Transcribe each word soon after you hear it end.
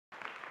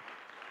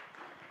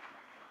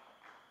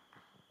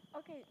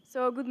Okay,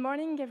 so good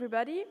morning,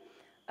 everybody.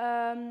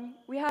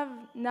 We have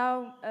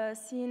now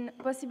seen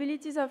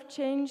possibilities of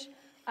change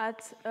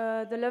at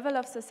the level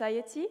of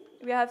society.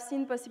 We have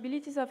seen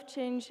possibilities of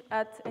change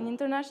at an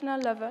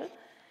international level.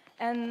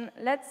 And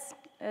let's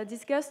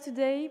discuss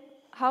today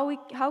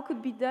how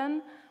could be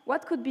done,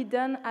 what could be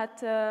done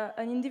at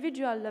an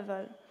individual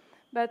level.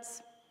 But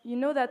you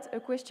know that a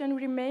question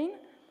remains: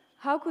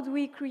 how could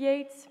we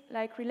create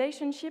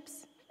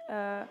relationships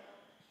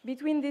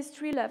between these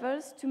three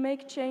levels to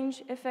make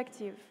change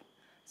effective?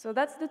 So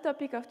that's the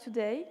topic of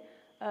today.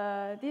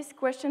 This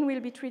question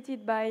will be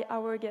treated by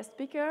our guest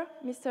speaker,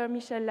 Mr.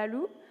 Michel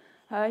Laloux.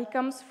 He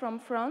comes from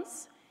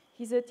France.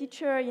 He's a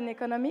teacher in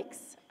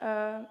economics,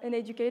 an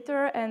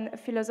educator, and a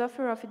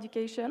philosopher of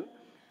education.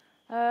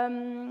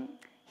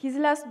 His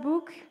last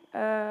book,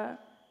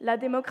 La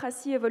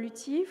démocratie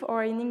évolutive,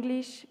 or in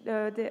English,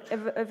 the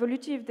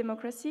evolutive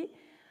democracy,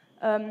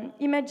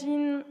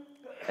 imagine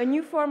a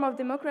new form of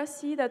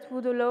democracy that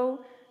would allow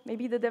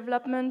maybe the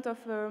development of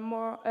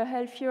a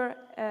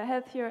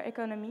healthier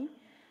economy.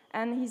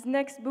 And his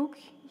next book,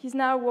 he's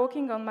now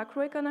working on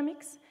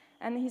macroeconomics,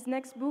 and his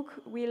next book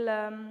will,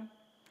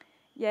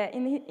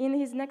 in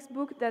his next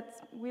book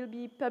that will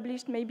be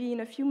published maybe in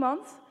a few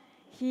months,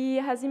 he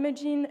has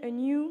imagined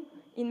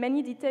in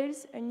many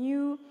details, a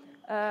new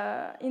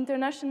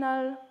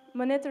international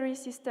monetary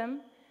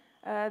system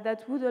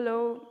that would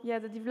allow,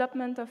 the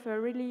development of a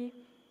really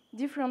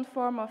different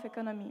form of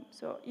economy.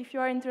 So if you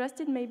are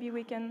interested, maybe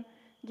we can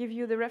give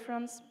you the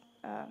reference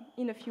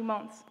in a few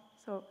months.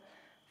 So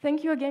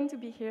thank you again to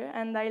be here,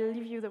 and I'll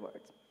leave you the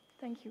word.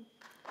 Thank you.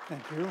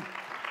 Thank you.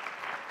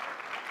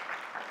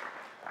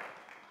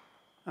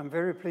 I'm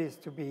very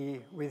pleased to be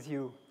with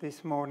you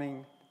this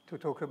morning to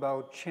talk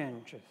about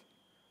changes.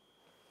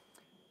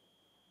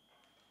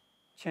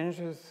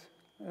 Changes,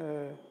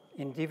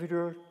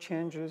 individual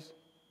changes,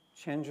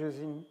 changes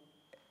in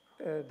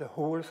the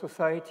whole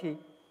society.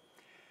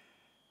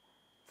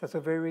 That's a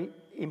very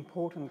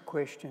important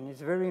question.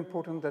 It's very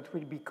important that we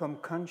become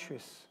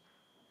conscious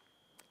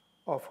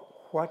of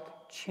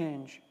what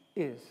change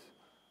is.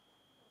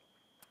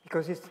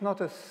 Because it's not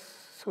a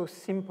so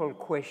simple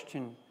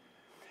question,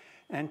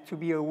 and to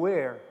be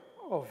aware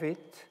of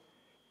it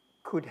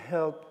could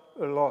help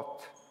a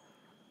lot.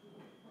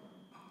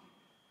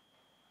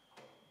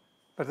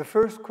 But the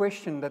first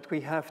question that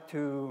we have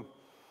to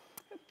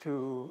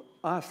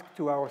ask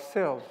to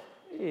ourselves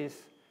is,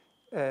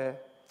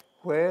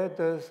 where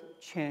does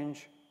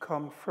change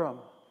come from?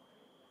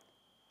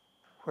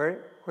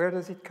 Where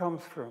does it come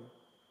from?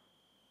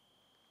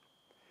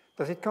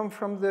 Does it come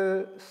from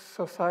the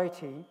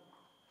society?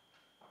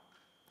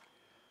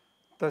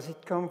 Does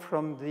it come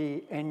from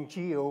the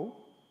NGO?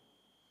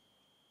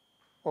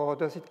 Or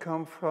does it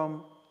come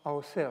from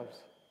ourselves?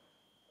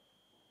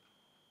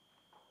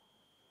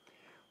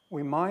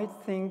 We might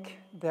think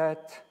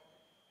that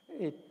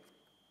it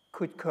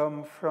could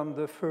come from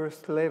the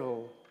first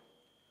level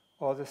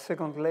or the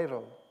second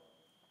level.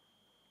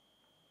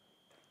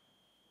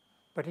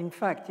 But in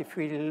fact, if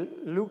we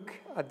look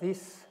at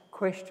this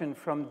question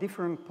from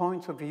different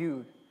points of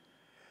view,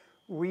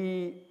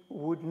 we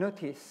would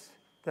notice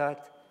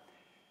that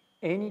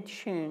any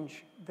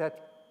change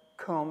that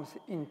comes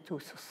into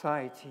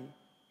society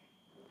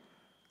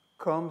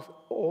comes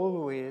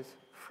always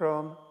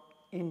from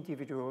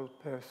individual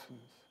persons.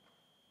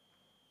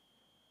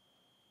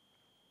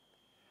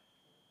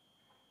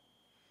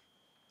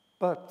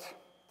 But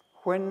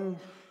when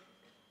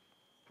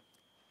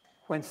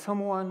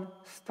someone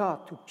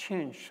starts to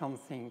change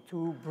something,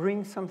 to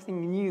bring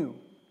something new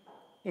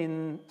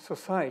in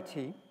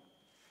society,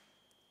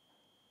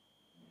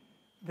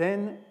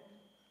 then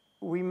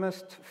we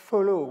must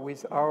follow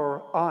with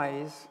our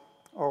eyes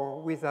or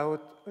with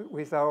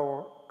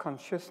our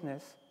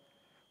consciousness,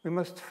 we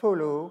must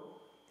follow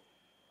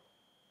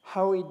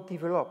how it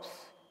develops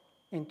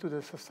into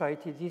the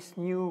society, this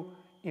new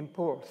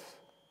impulse,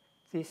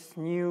 this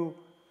new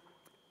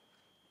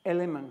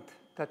element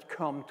that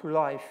come to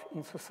life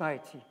in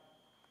society.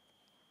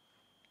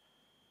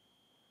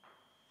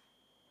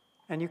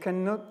 And you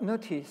can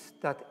notice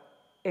that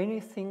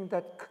anything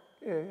that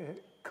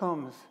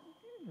comes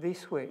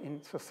this way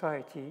in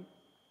society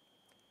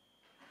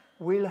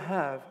will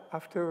have,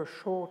 after a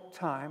short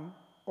time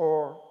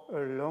or a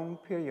long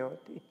period,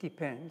 it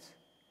depends,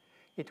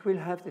 it will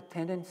have the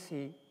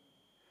tendency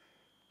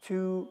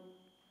to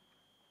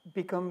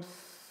become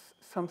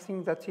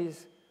something that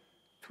is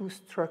too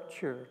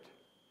structured.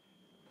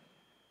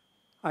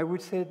 I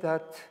would say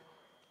that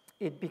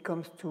it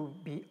becomes to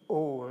be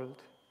old,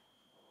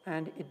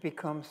 and it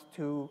becomes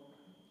to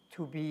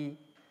be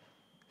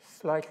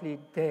slightly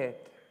dead.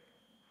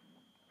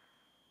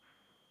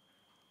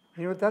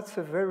 You know, that's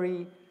a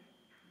very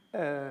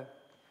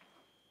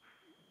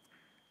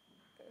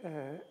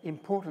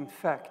important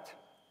fact,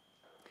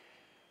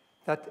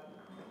 that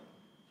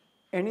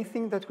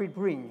anything that we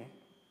bring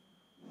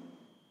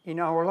in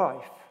our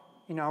life,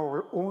 in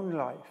our own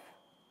life,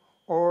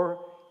 or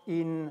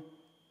in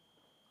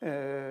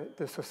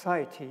the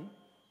society,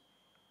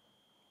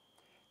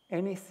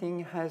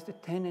 anything has the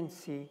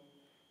tendency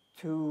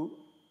to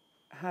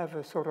have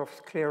a sort of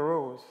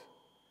sclerose,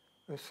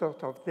 a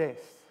sort of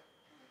death.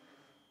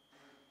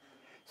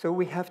 So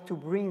we have to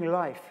bring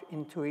life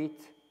into it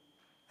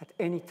at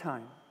any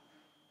time.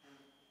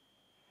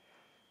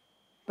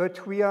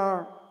 But we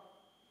are,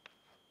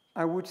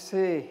 I would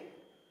say,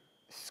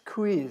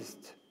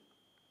 squeezed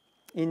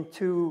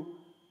into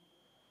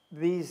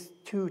these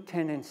two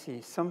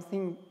tendencies.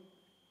 Something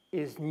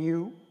is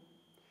new,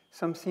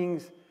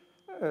 something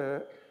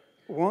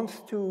wants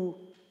to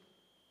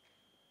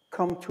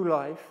come to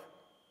life,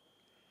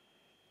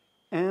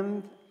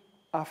 and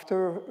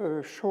after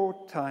a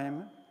short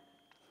time,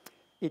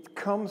 it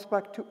comes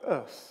back to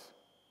us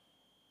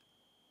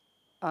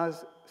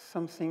as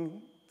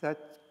something that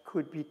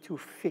could be to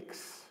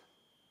fix.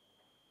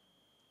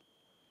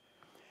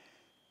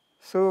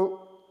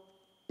 So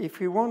if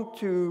we want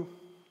to,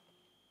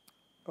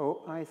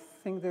 oh, I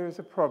think there is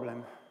a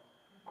problem.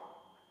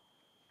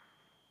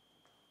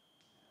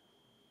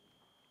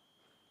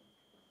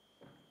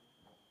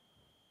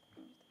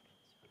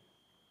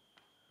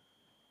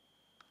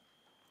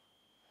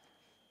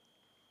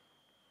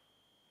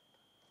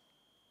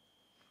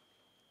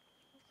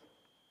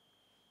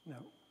 No.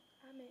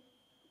 Ah, mais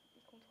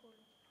il contrôle.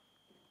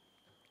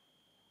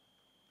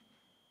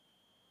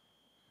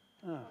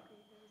 Ah. Okay,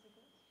 there is a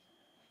bot.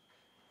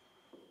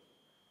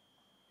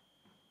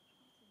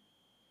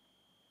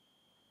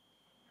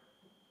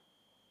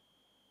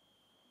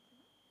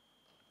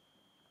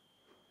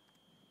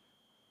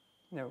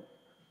 No.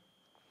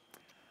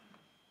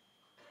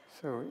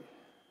 Sorry.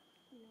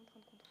 Il est en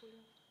train de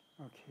contrôler.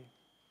 Okay.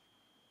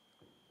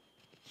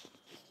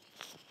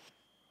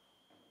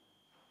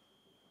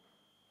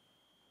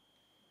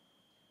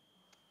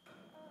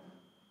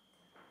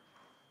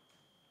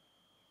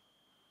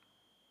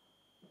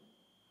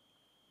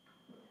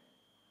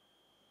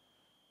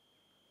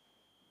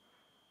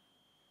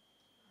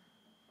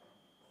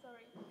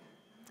 Sorry.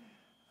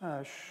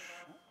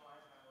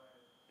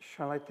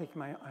 Shall I take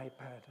my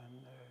iPad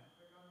and...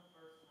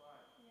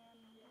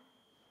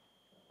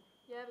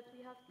 Yeah, but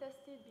we have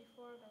tested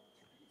before, but...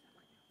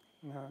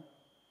 No.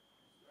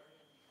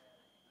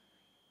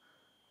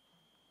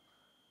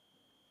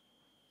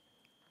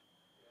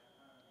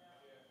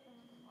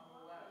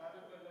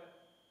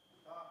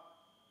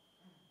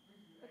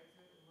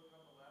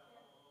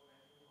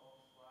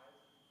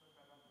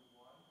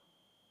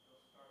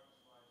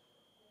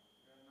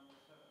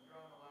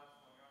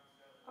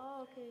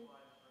 Oh, okay.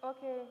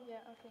 Okay, yeah,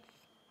 okay.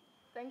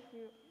 Thank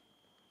you.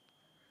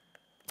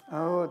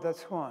 Oh,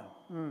 that's why.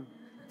 I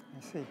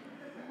see.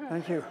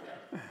 Thank you.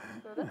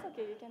 So that's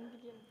okay, you can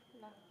begin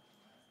now.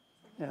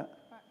 Yeah.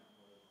 Ouais.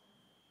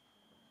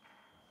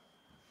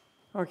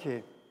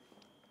 Okay.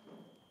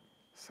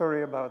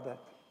 Sorry about that.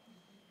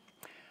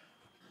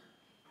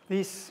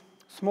 This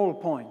small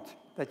point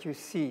that you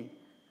see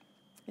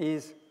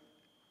is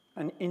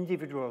an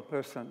individual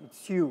person.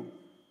 It's you,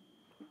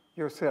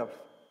 yourself.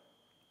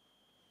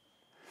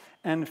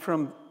 And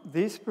from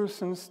this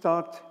person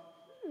start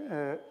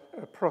a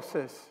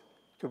process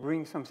to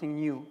bring something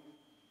new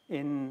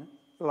in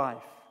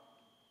life.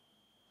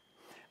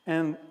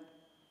 And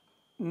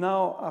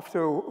now,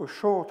 after a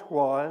short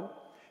while,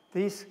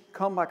 this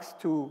comes back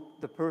to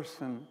the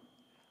person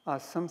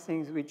as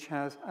something which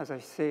has, as I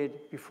said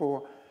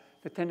before,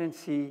 the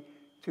tendency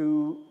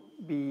to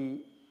be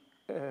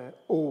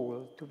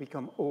old, to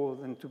become old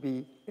and to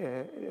be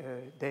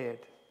dead.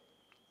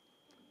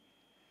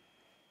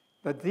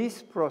 But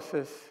this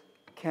process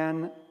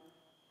can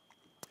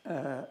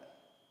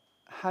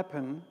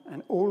happen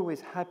and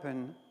always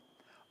happen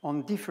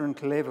on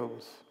different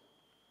levels.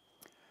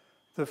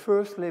 The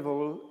first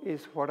level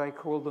is what I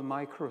call the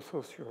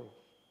microsocial.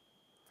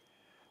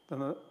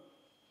 The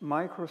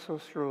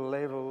microsocial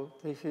level,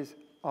 this is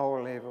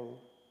our level,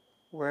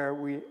 where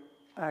we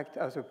act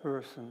as a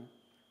person,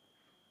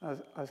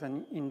 as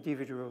an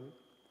individual.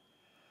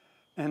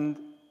 And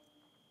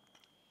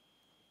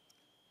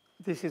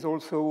this is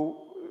also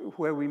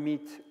where we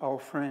meet our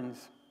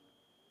friends,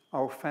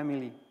 our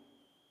family.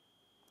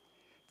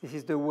 This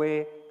is the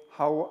way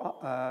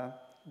how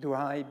do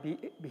I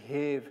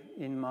behave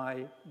in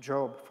my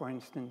job, for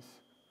instance.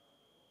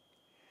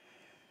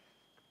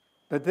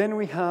 But then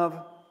we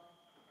have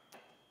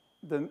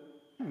the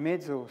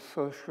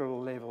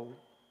mezzo-social level.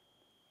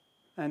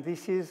 And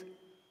this is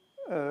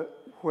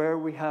where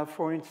we have,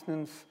 for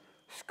instance,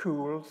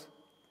 schools,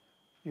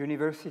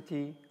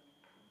 university,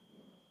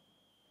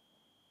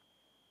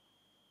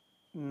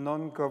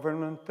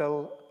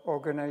 non-governmental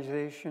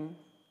organization,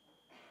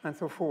 and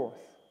so forth.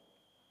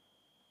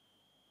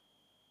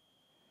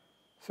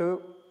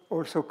 So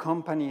also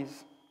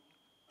companies,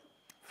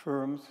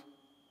 firms.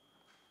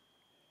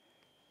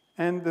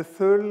 And the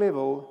third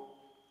level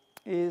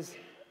is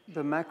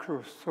the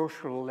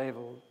macro-social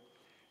level.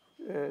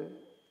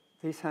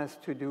 This has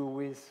to do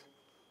with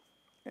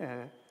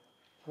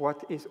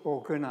what is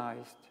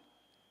organized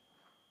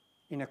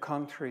in a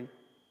country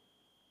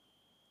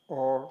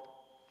or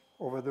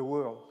over the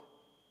world.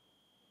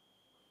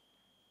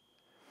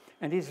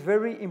 And it's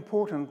very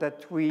important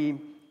that we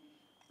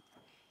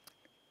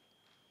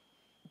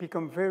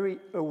become very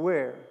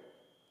aware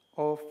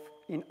of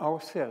in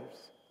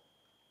ourselves.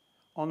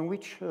 On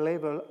which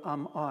level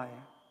am I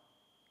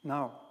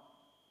now?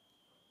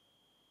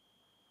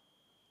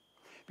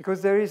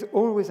 Because there is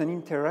always an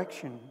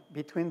interaction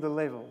between the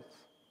levels.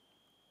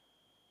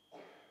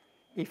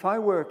 If I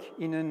work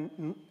in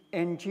an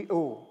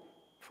NGO,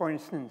 for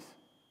instance,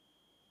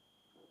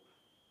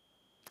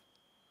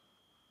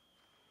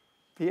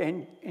 the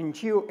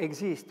NGO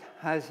exists,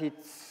 has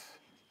its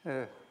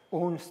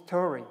own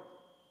story,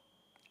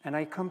 and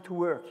I come to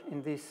work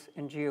in this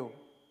NGO.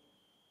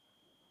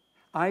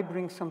 I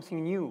bring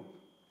something new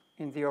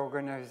in the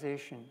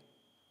organization.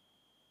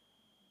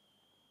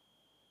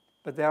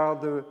 But there are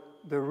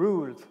the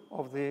rules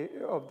of the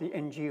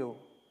NGO.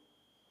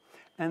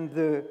 And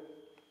the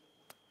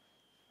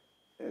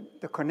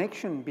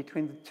connection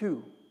between the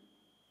two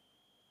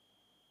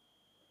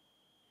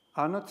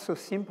are not so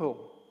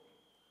simple.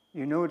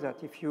 You know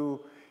that if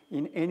you,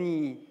 in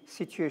any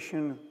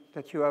situation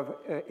that you have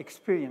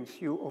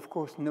experienced, you of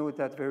course know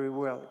that very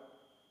well.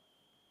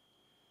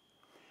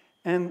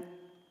 And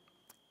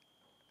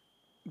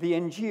the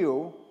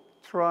NGO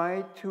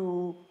try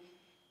to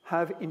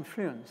have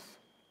influence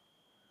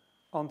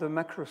on the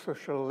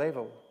macro-social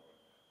level.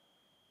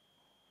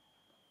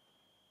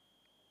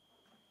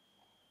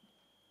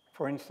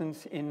 For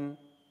instance, in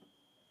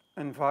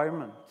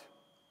environment.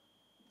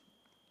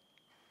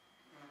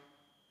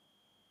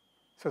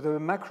 So the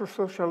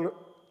macro-social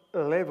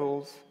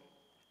levels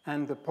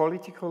and the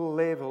political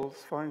levels,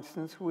 for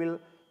instance, will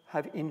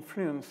have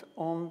influence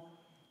on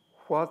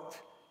what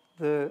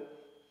the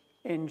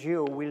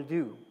NGO will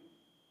do.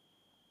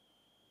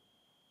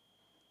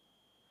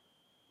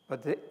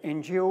 But the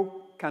NGO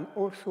can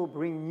also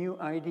bring new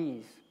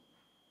ideas,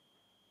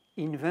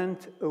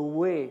 invent a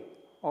way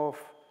of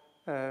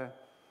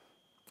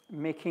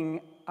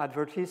making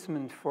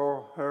advertisement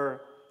for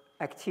her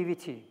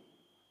activity.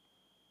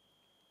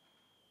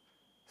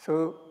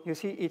 So you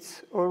see,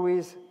 it's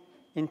always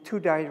in two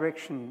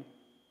directions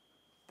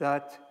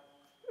that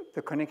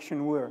the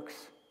connection works.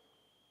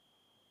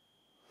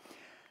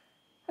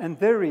 And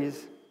there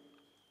is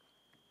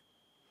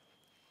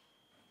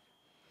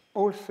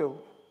also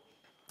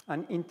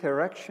an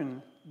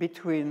interaction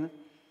between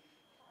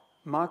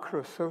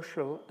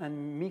macro-social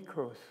and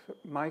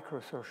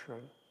micro-social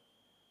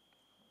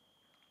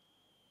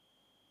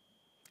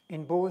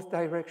in both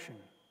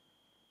directions.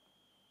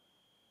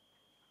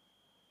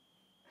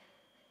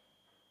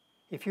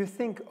 If you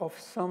think of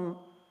some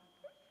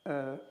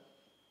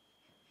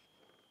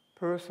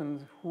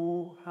persons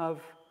who had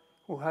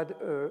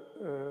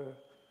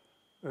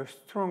a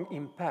strong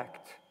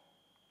impact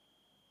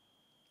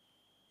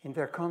in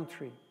their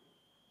country,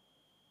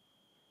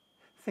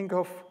 think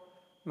of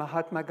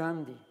Mahatma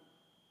Gandhi,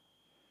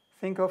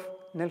 think of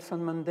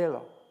Nelson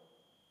Mandela,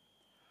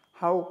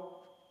 how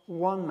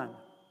one man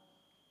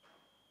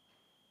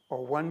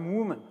or one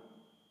woman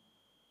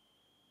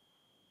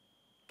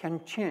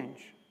can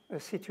change a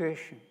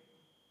situation.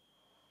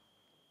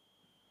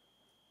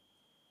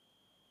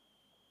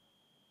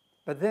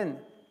 But then,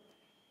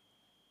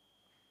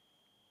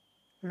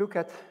 look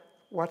at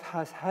what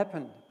has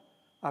happened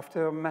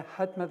after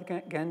Mahatma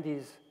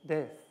Gandhi's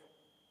death.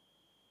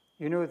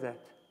 You know that.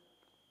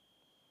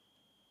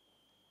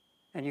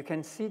 And you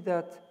can see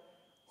that,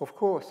 of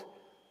course,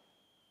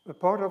 a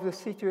part of the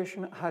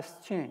situation has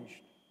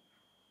changed.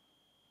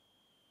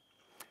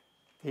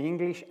 The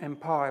English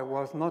Empire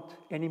was not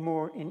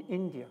anymore in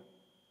India.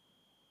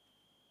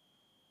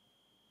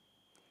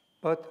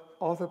 But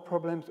other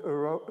problems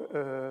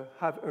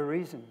have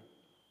arisen.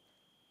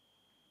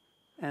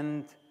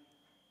 And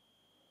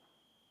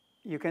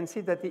you can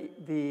see that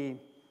the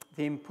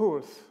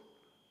impulse,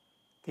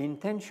 the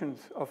intentions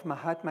of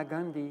Mahatma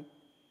Gandhi,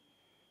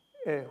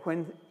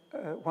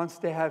 once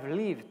they have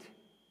lived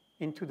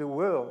into the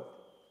world.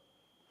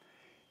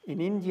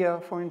 In India,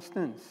 for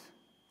instance,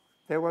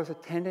 there was a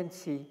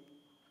tendency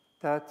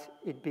that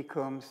it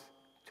becomes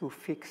too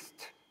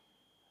fixed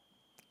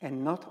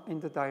and not in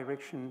the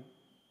direction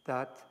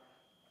that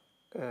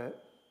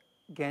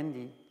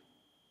Gandhi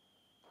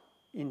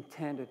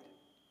intended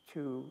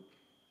to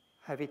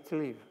have it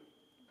live.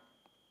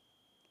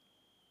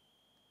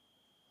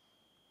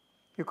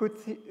 You could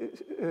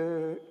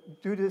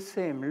do the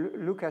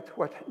same. Look at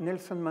what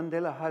Nelson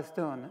Mandela has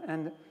done,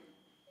 and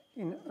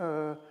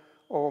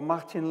or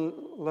Martin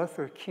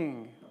Luther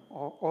King,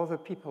 or other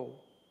people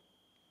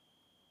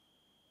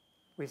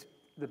with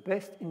the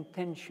best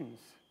intentions.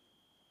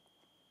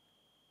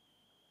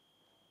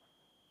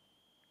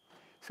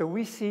 So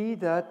we see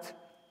that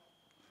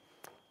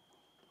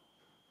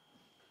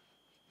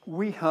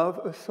we have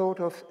a sort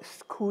of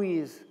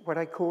squeeze, what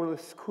I call a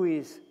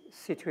squeeze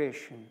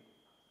situation.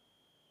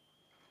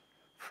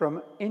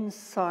 From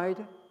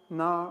inside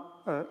now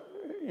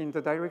in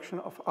the direction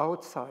of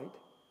outside,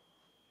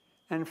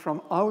 and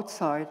from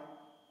outside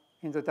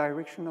in the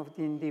direction of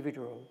the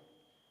individual.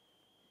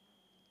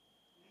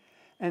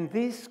 And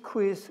this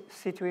squeeze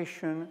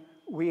situation,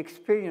 we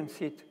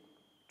experience it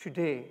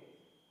today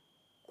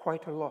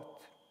quite a lot.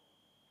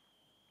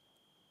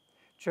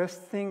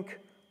 Just think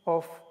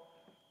of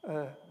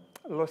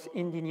los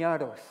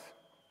indignados,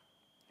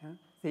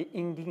 the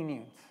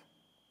indignants.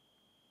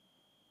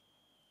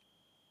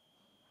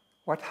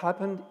 What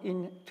happened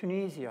in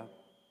Tunisia?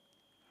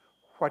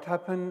 What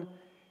happened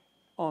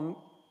on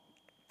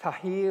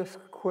Tahrir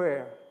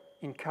Square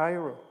in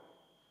Cairo?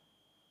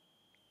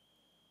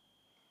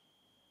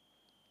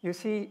 You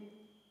see,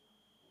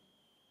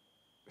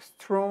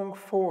 strong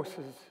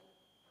forces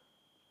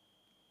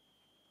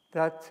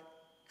that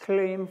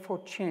claim for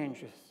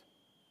changes.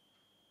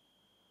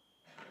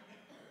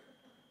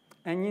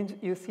 And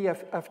you see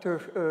after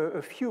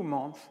a few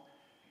months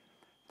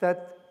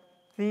that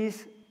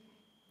these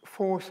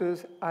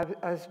forces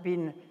has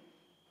been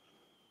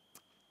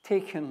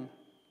taken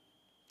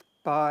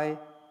by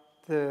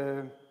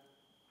the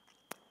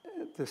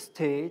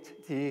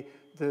state,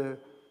 the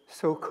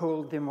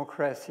so-called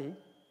democracy,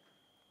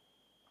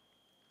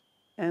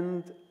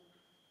 and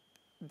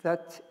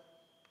that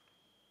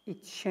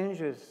it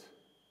changes.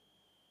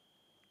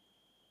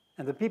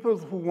 And the people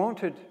who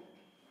wanted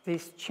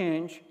this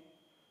change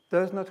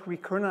does not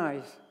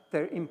recognize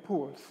their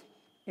impulse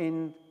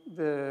in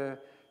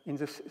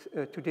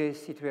today's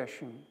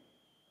situation.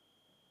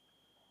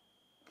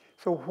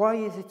 So why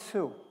is it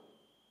so?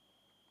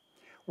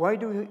 Why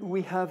do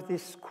we have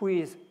this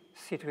squeeze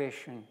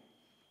situation?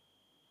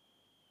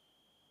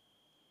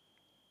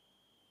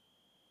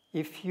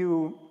 If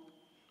you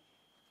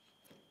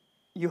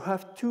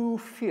have two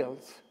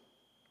fields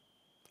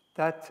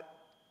that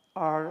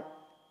are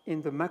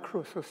in the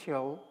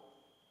macro-social,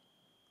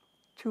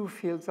 two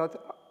fields that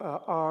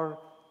are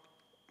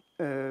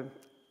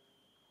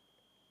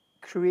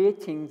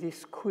creating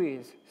this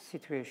squeeze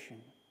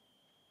situation.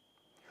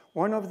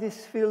 One of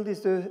these fields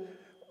is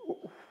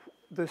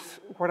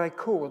what I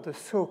call the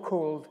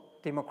so-called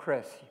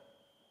democracy.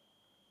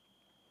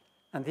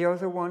 And the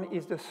other one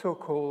is the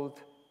so-called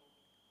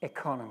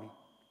economy.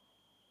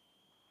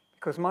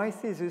 Because my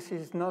thesis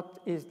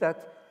is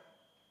that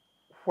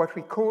what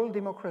we call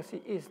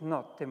democracy is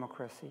not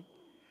democracy,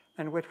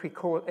 and what we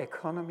call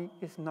economy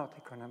is not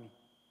economy.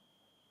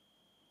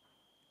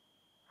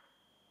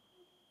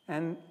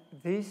 And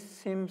this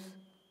seems,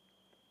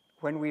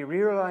 when we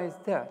realize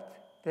that,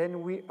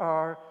 then we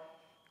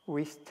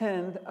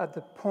stand at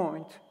the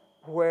point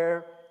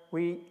where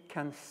we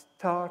can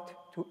start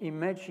to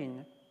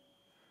imagine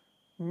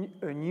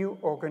a new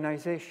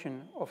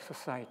organization of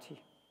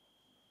society.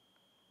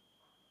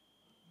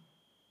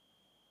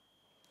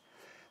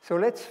 So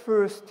let's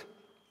first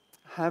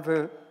have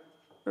a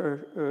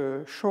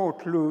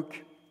short look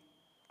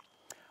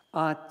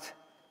at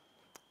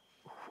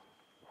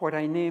what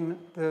I name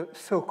the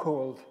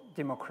so-called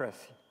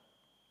democracy,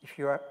 if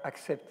you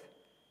accept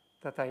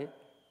that I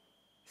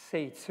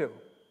say it so.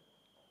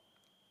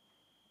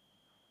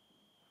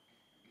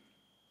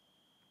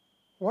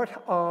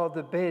 What are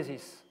the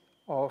bases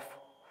of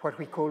what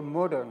we call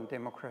modern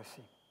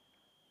democracy?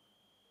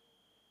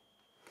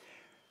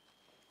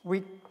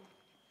 We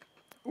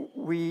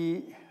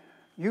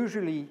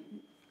usually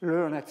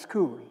learn at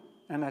school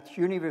and at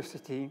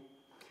university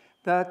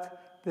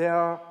that there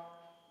are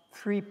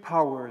three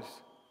powers,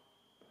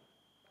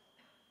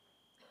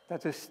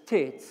 that the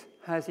state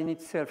has in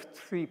itself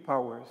three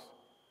powers,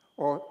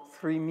 or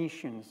three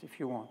missions, if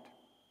you want.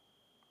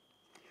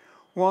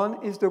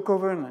 One is the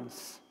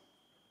governance.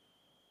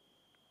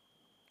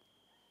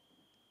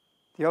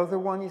 The other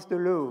one is the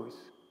laws,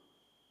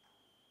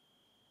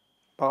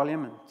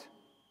 parliament.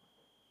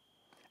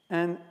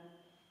 And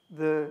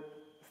the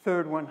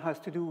third one has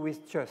to do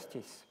with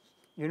justice.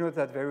 You know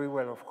that very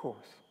well, of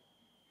course.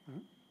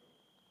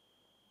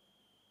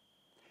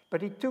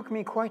 But it took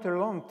me quite a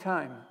long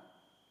time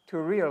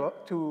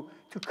to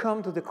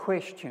come to the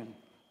question.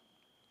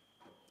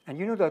 And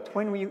you know that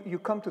when you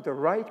come to the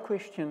right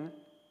question,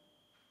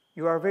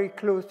 you are very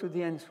close to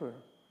the answer.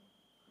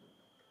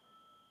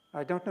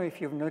 I don't know if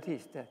you've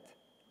noticed that.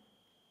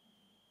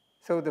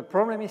 So the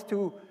problem is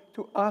to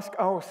ask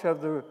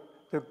ourselves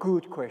the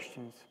good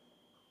questions.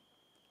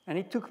 And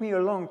it took me a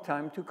long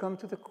time to come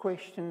to the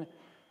question,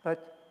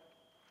 but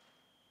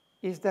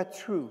is that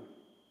true?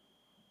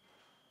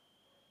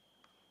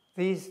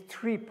 These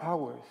three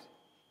powers,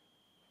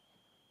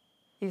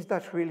 is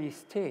that really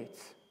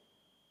states?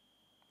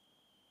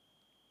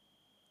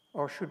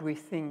 Or should we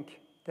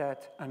think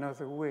that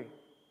another way?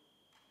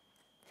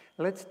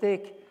 Let's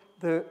take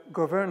the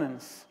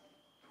governance.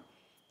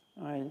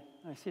 I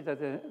see that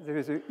there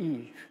is an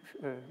E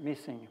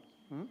missing.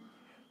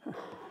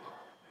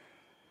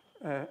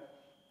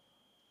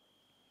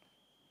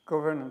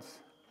 Governance.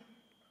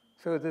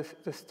 So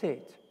the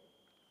state.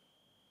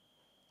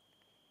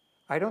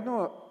 I don't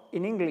know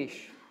in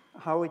English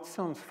how it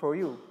sounds for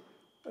you.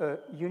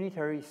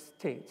 Unitary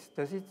states.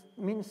 Does it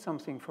mean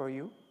something for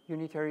you?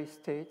 Unitary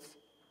states?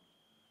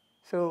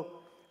 So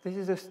this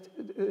is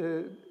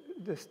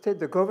the state,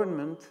 the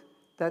government,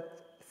 that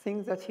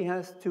thinks that he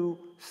has to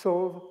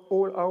solve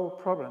all our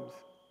problems.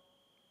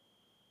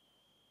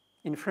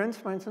 In France,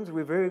 for instance,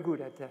 we're very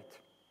good at that.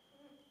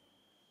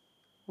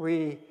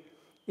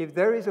 If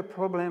there is a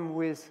problem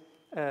with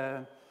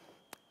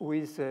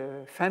with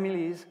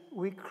families,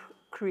 we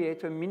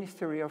create a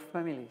Ministry of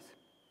Families.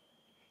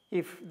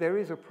 If there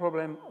is a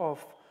problem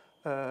of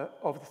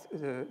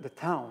the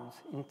towns,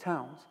 in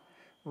towns,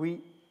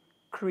 we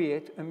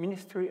create a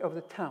Ministry of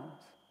the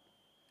Towns,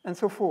 and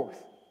so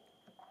forth.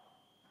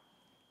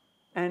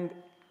 And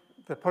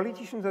the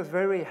politicians are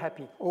very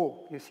happy. Oh,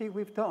 you see,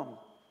 we've done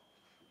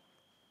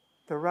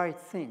the right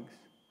things.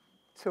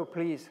 So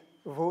please,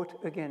 vote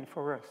again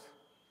for us.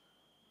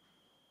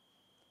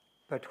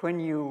 But when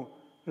you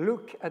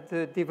look at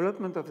the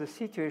development of the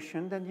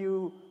situation, then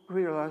you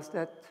realize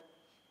that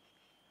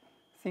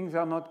things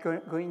are not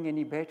going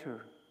any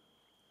better.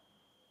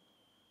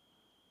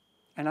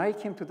 And I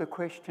came to the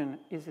question,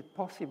 is it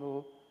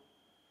possible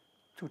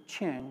to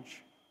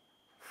change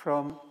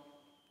from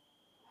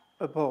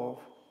above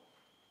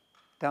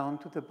down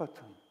to the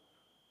bottom?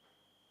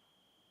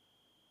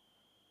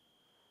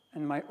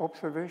 And my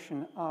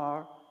observation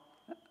are,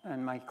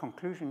 and my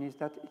conclusion is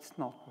that it's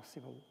not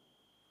possible.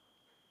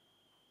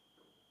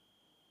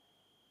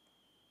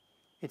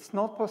 It's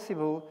not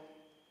possible,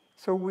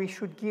 so we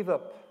should give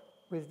up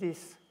with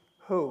this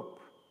hope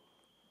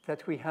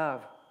that we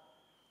have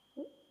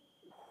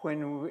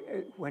when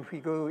we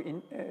go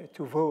in,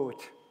 to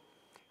vote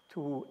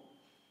to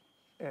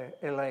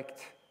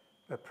elect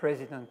a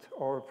president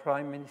or a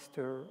prime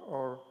minister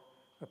or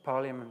a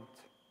parliament.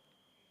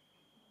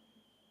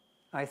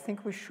 I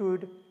think we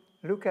should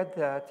look at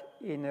that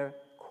in a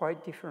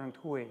quite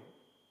different way.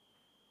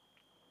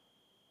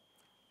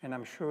 And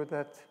I'm sure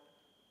that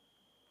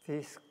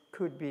this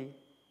could be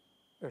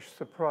a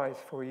surprise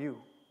for you.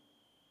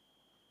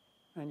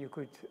 And you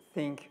could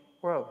think,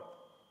 well,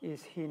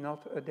 is he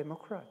not a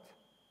Democrat?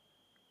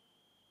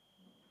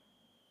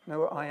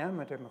 No, I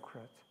am a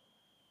Democrat.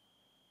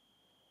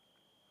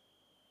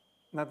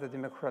 Not the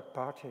Democrat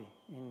Party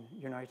in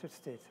the United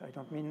States. I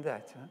don't mean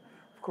that,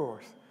 of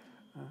course.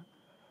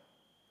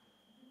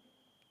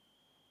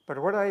 But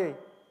what I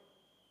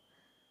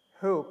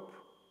hope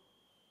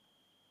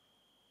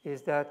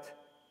is that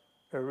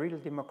a real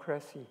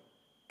democracy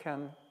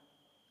can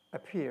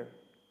appear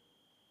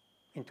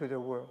into the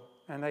world.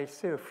 And I'll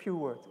say a few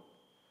words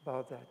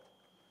about that.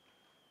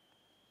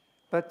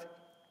 But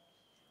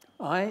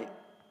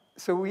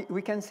so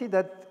we can see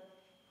that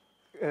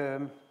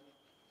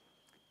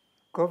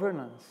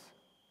governance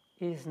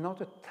is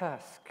not a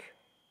task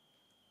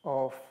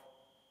of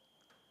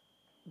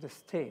the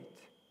state.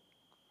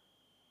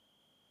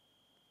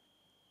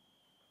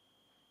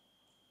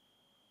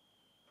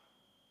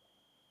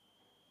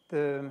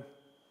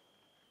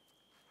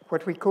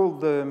 What we call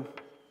the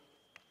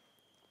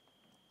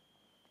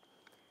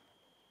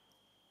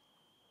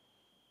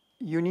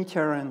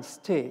unitarian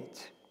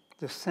state,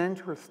 the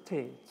central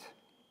state,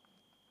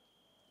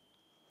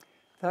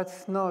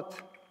 that's not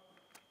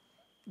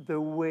the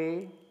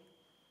way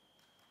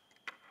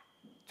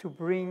to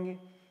bring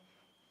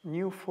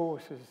new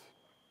forces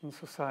in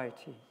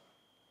society.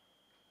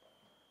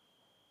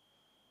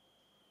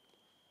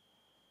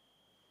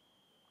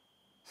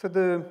 So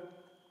the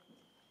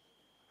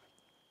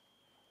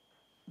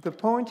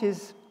point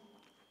is,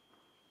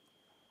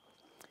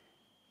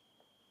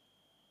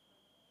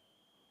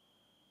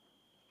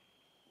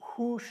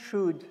 who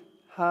should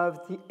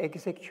have the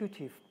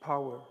executive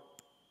power?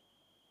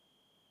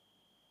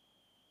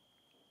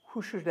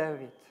 Who should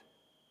have it?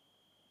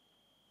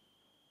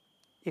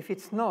 If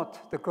it's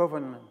not the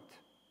government,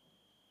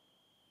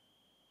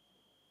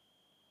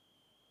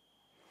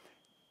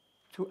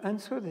 to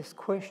answer this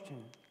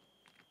question,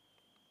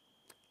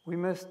 we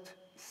must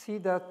see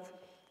that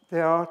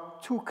there are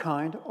two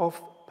kinds of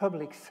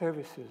public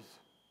services.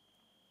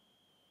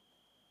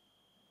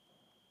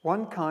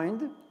 One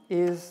kind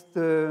is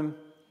the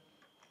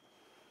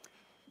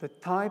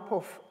type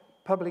of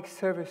public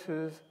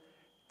services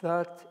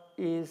that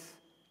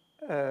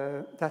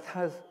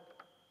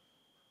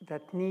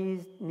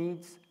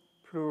needs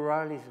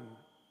pluralism.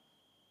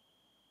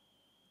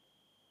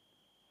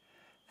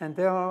 And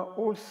there are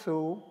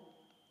also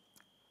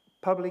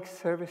public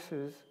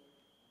services,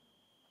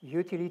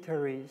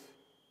 utilitaries,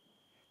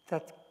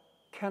 that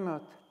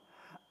cannot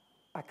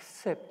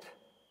accept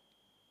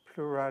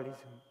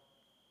pluralism.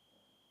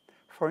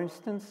 For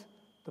instance,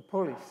 the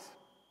police.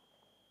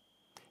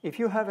 If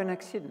you have an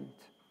accident,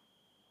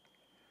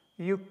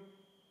 an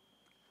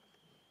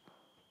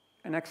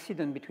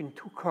accident between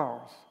two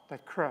cars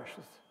that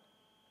crashes,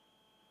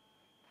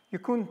 you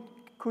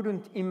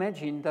couldn't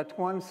imagine that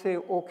one say,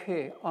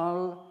 okay,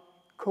 I'll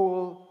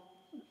call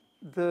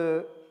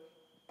the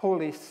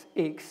police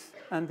X,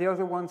 and the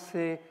other one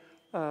say,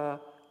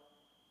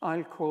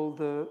 I'll call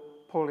the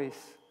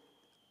police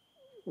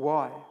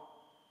Y.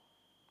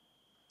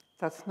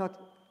 That's not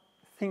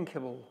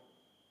thinkable.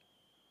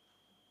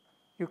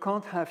 You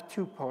can't have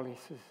two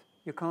policies.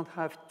 You can't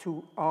have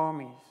two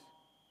armies.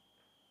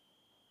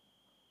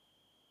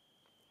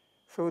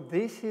 So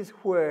this is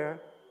where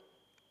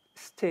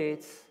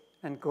states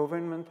and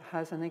government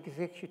has an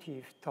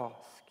executive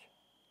task.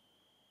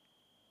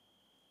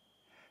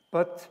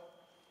 But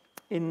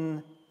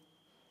in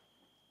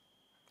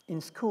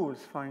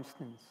schools, for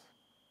instance,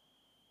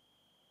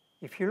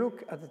 If you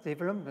look at the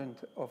development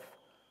of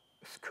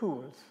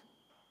schools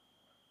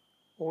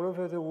all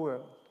over the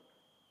world,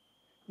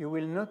 you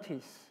will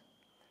notice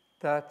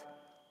that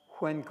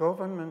when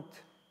government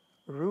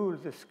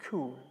rules the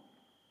school,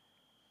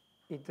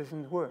 it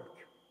doesn't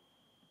work.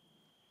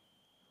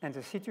 And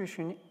the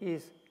situation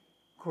is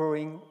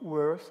growing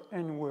worse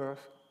and worse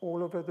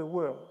all over the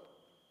world.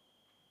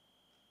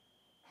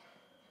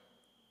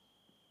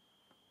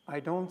 I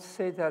don't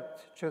say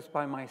that just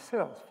by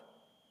myself.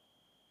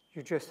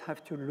 You just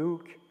have to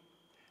look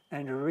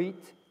and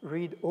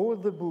read all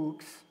the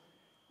books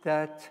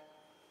that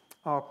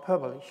are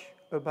published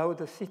about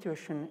the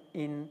situation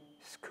in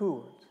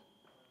schools.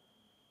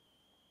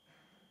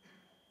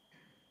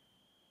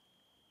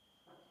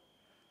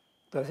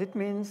 Does it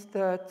mean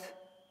that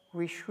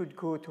we should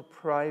go to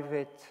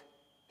private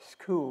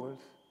schools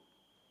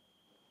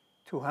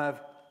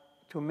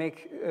to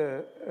make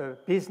a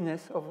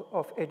business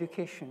of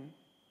education?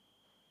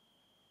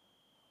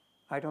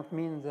 I don't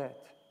mean that.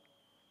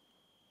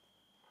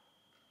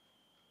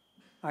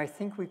 I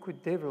think we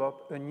could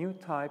develop a new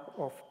type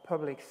of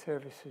public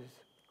services.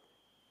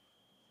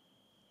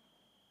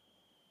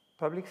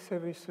 Public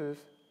services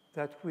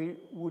that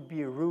would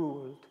be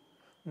ruled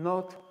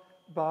not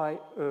by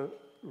a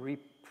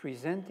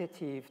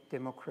representative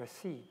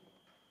democracy,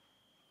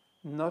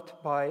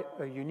 not by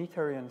a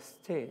unitarian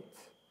state,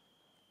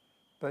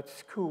 but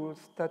schools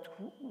that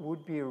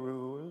would be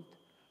ruled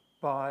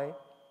by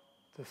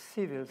the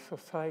civil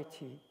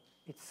society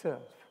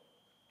itself.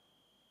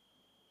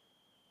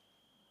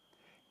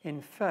 In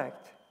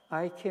fact,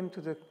 I came to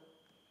the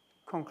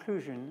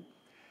conclusion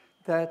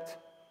that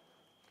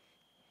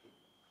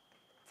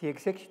the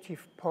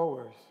executive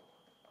powers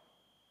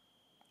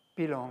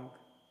belong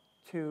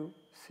to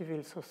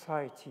civil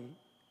society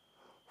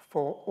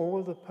for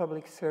all the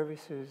public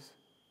services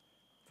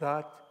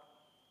that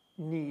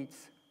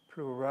needs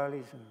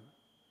pluralism.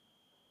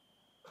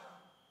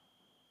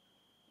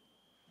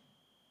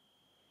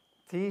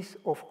 This,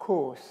 of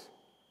course,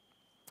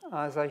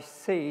 as I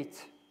say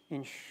it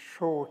in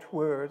short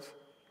words,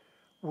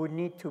 would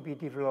need to be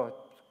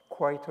developed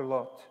quite a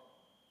lot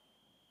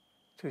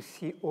to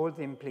see all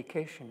the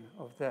implications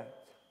of that.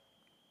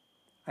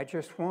 I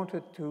just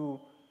wanted to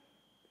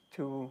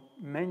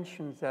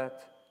mention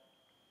that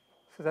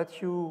so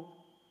that you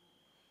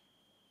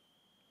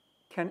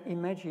can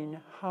imagine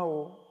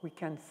how we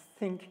can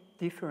think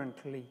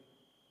differently.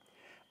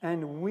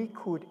 And we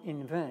could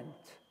invent,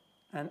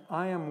 and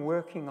I am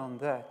working on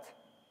that,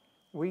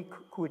 we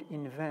could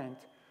invent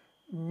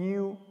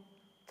new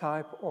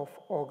type of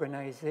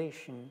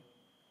organization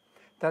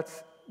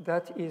that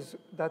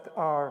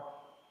are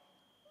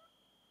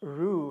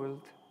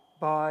ruled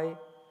by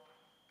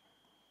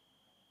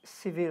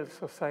civil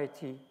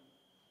society.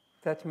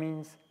 That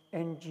means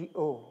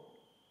NGO.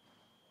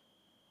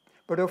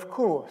 But of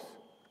course,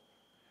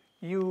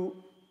 you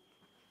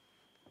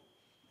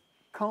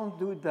can't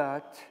do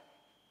that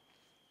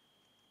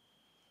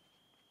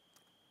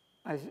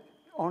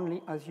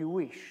only as you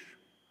wish.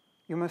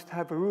 You must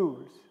have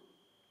rules.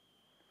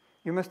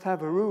 You must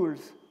have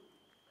rules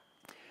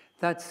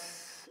that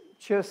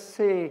just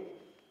say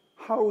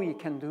how you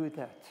can do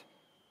that.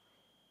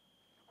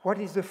 What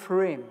is the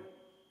frame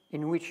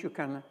in which you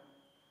can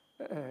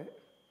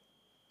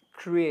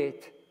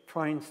create,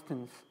 for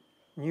instance,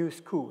 new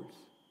schools?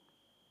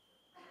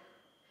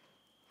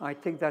 I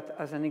take that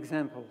as an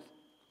example.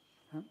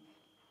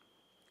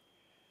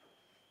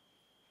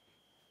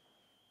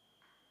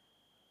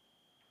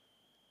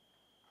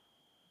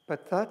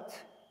 But that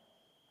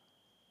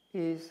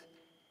is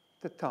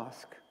the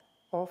task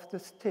of the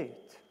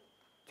state,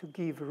 to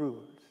give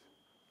rules.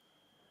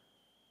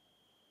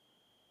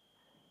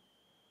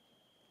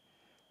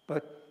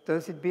 But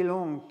does it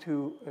belong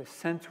to a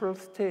central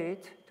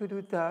state to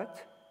do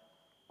that?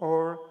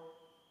 Or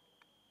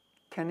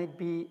can it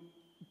be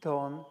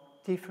done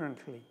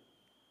differently?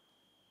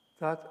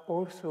 That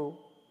also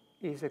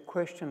is a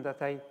question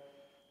that I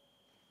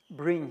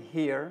bring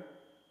here,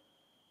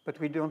 but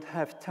we don't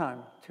have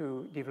time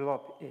to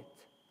develop it.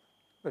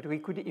 But we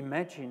could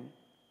imagine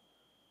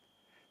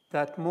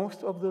that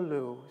most of the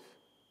laws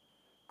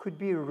could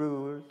be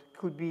ruled,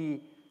 could be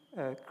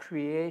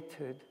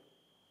created,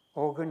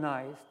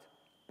 organized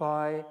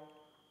by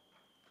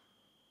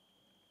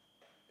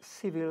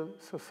civil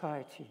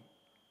society.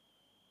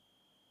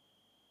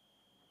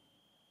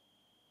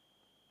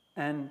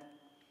 And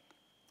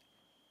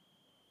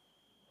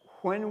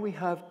when we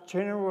have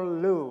general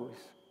laws,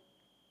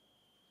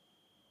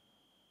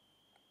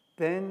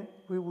 then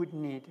we would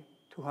need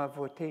to have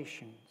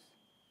votations.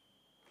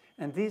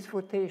 And these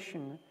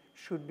votations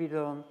should be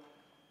done,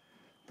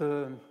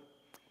 the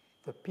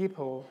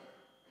people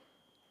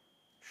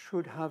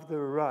should have the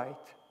right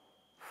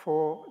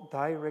for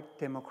direct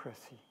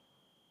democracy.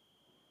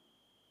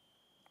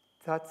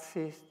 That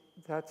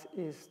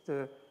is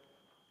the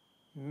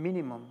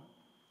minimum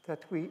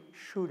that we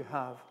should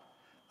have,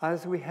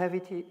 as we have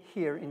it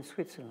here in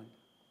Switzerland.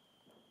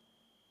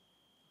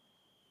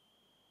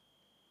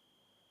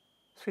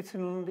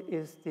 Switzerland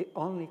is the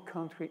only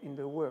country in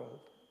the world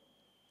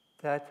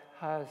that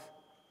has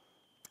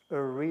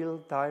a real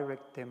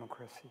direct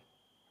democracy.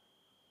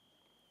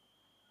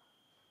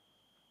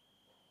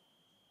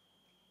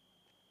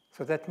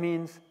 So that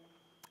means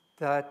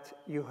that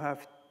you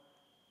have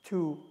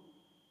two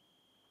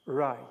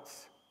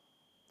rights.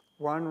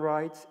 One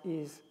right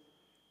is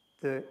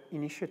the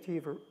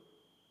initiative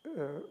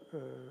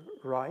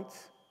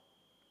rights,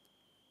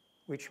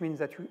 which means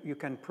that you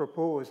can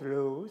propose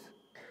laws.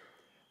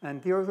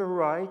 And the other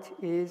right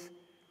is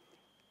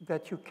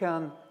that you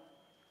can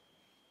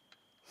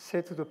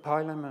say to the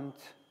parliament,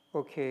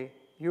 okay,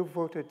 you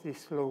voted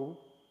this law,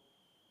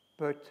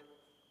 but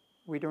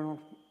we don't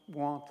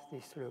want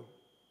this law.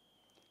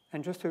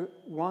 And just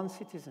one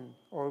citizen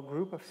or a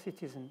group of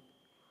citizens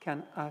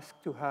can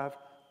ask to have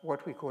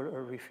what we call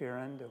a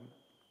referendum.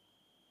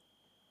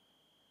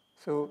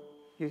 So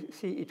you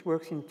see, it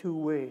works in two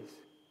ways.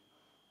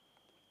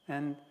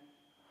 And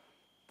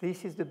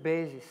this is the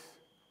basis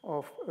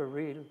of a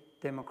real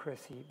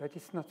democracy, but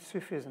it's not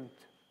sufficient,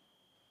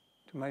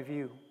 to my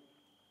view.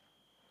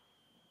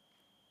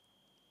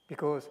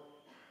 Because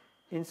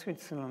in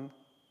Switzerland,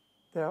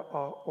 there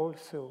are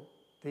also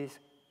these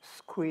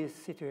squeeze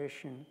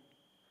situations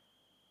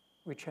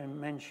which I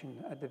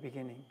mentioned at the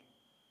beginning.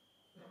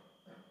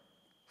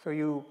 So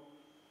you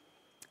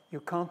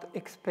can't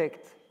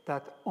expect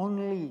that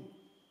only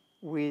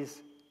with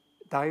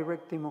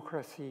direct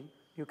democracy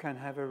you can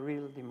have a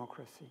real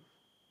democracy.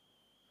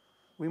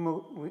 We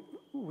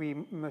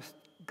must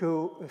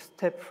go a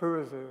step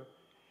further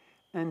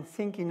and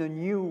think in a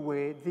new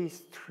way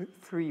these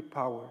three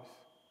powers.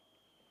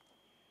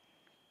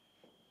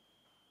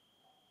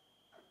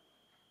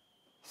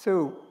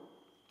 So,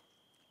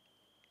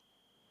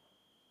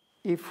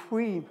 if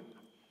we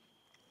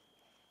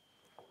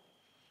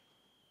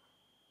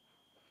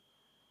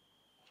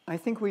I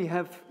think we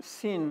have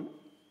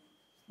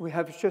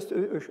just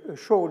a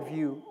short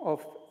view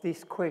of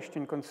this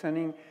question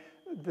concerning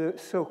the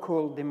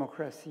so-called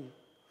democracy.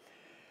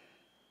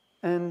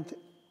 And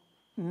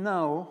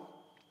now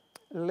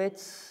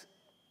let's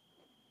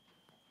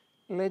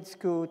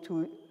go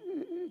to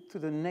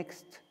the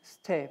next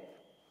step,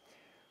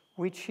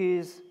 which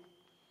is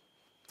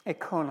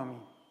economy,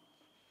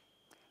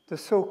 the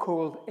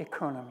so-called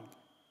economy.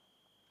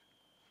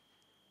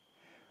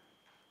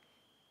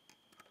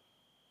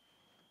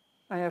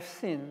 I have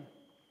seen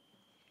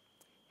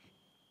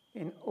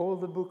in all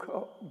the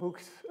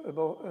books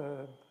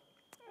about,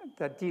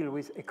 that deal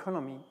with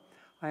economy,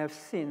 I have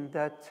seen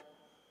that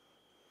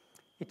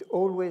it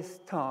always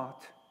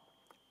starts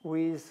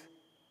with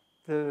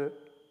the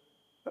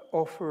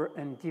offer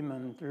and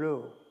demand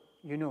law.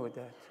 You know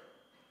that.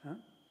 Huh?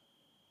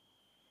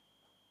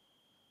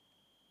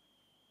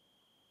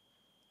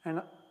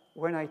 And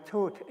when I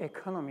taught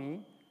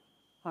economy,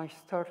 I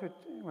started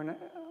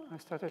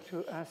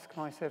to ask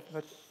myself,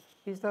 but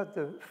is that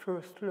the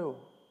first law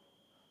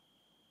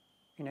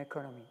in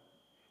economy?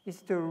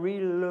 Is it a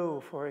real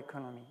law for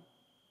economy?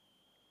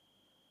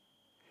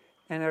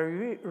 And I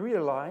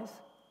realized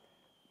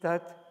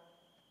that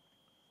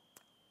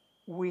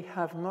we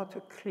have not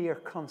a clear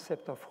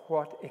concept of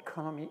what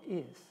economy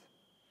is.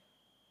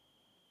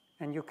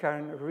 And you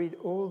can read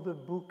all the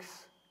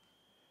books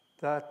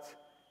that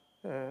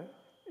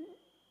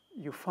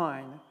you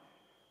find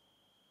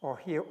or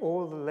hear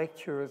all the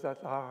lectures that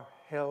are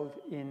held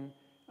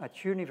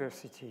at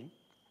university,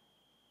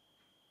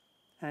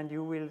 and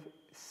you will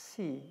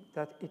see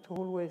that it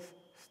always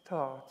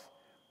starts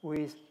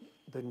with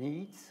the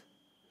needs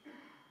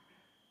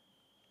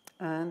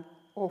and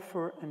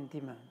offer and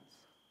demands.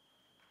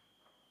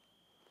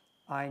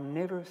 I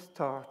never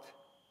start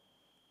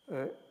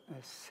a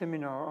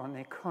seminar on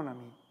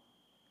economy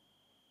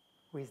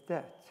with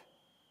that,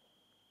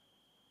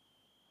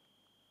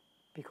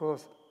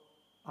 because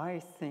I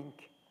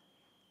think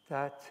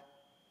that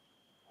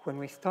when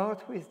we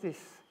start with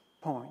these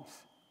points,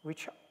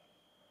 which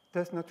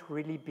does not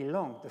really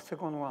belong, the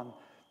second one,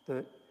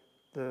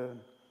 the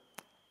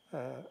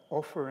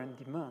offer and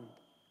demand,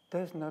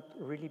 does not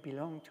really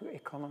belong to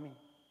economy.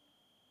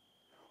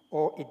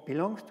 Or it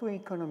belongs to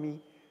economy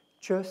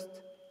just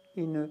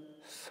in a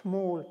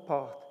small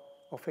part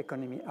of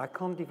economy. I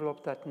can't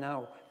develop that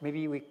now.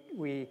 Maybe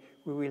we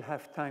will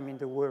have time in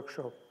the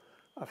workshop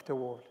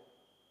afterward.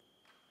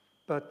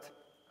 But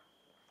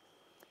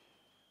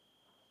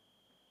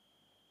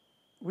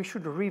we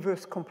should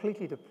reverse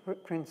completely the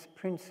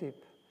principle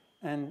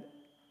and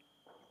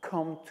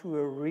come to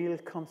a real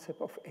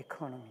concept of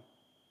economy.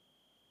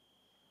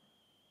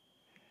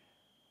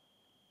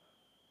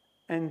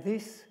 And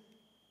this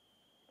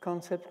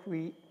concept,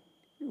 we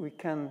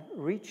can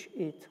reach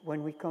it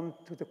when we come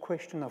to the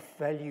question of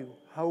value,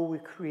 how we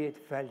create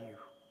value,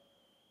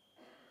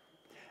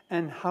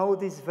 and how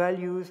these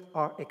values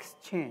are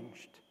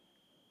exchanged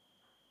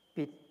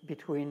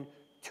between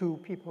two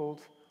peoples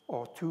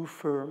or two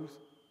firms,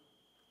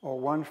 or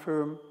one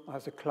firm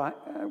as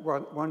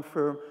one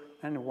firm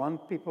and one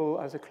people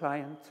as a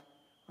client,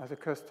 as a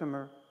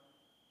customer.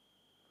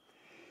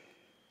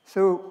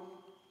 So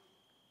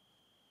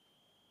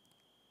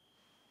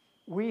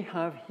we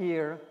have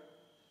here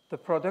the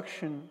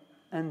production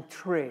and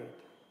trade.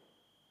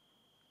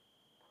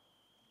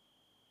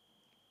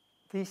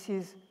 This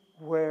is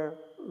where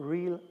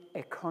real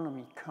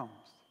economy comes.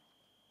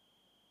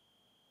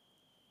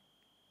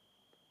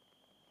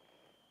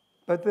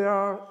 But there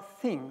are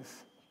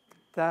things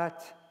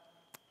that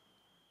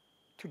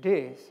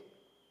today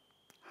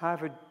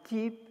have a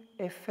deep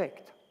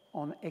effect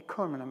on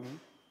economy,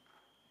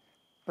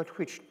 but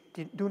which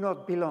do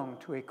not belong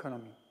to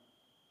economy.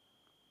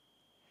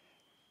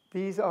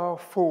 These are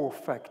 4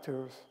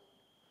 factors.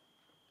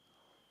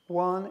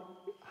 One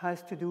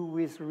has to do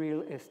with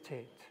real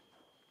estate.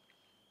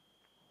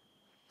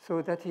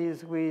 So that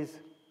is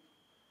with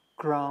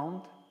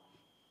ground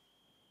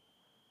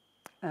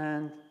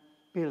and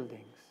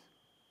buildings.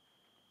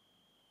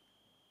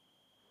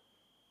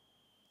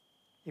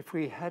 If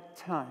we had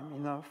time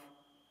enough,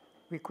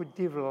 we could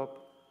develop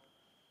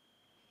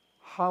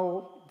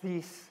how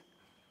this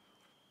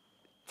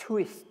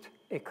twist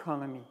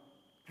economy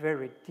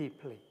very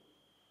deeply.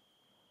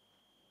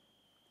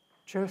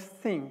 Just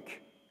think,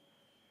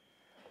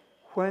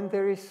 when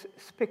there is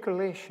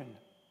speculation,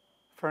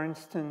 for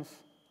instance,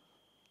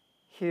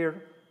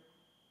 here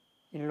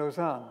in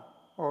Lausanne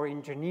or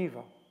in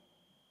Geneva,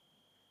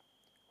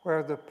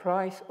 where the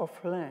price of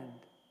land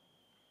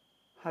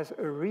has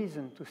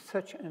arisen to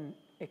such an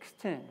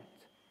extent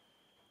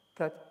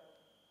that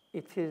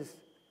it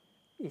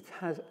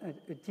has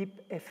a deep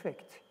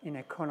effect in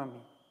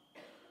economy.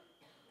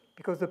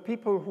 Because the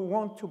people who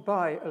want to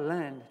buy a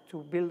land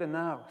to build an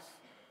house,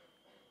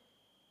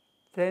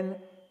 then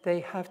they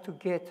have to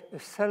get a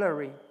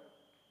salary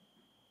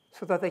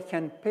so that they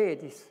can pay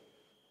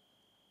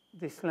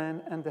this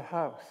land and the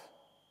house.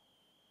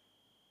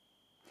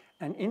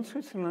 And in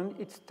Switzerland,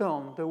 it's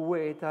done the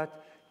way that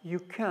you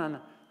can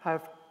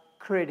have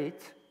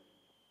credit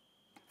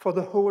for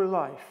the whole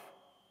life.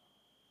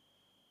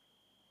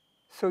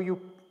 So you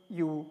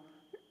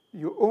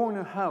own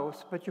a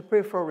house, but you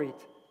pay for it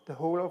the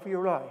whole of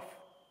your life.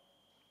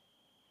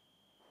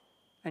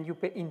 And you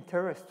pay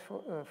interest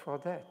for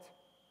that.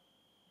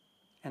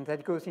 And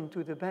that goes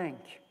into the bank.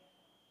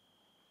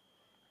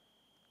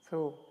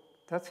 So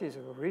that is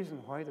a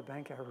reason why the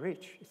banks are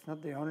rich. It's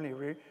not the only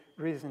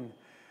reason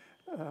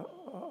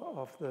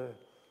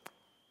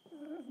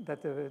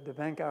that the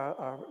banks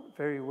are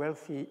very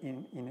wealthy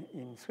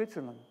in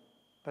Switzerland.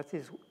 But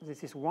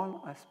this is one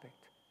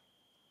aspect.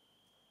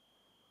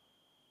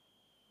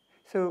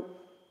 So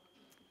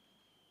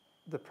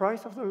the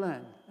price of the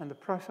land and the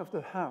price of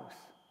the house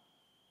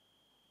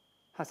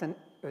has a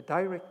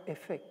direct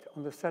effect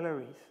on the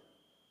salaries.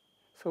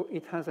 So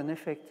it has an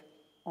effect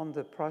on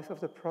the price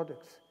of the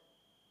products.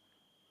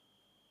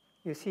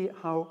 You see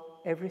how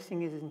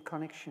everything is in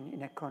connection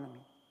in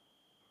economy.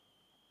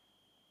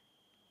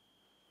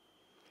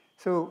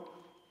 So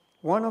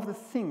one of the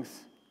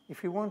things,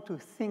 if we want to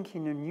think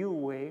in a new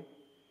way,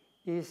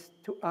 is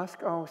to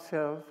ask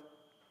ourselves,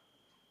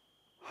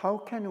 how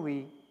can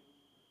we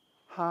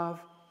have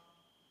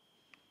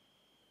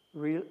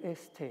real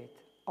estate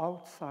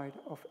outside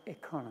of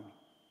economy?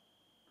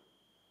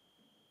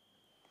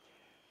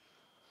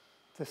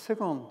 The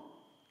second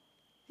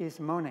is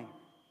money.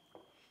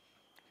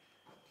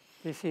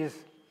 This is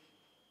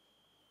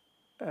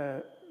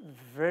a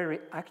very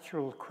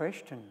actual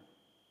question.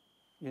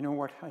 You know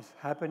what is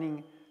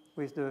happening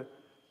with the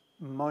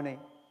money,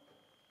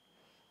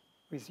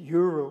 with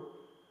euro,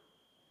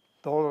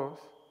 dollars,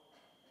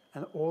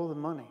 and all the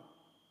money.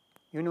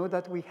 You know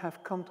that we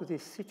have come to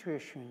this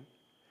situation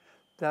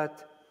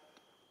that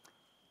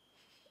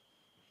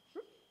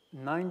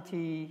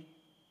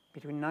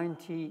between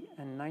 90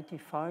 and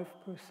 95%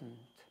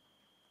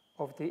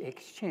 of the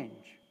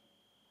exchange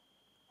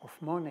of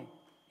money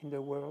in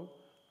the world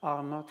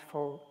are not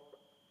for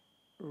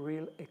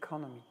real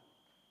economy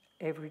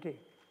every day.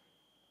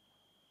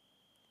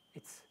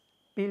 It's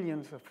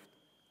billions of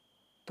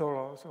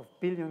dollars, of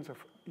billions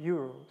of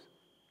euros.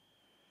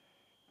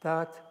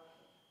 That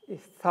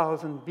is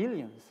 1,000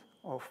 billions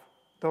of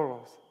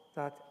dollars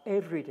that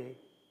every day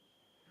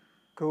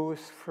goes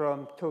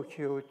from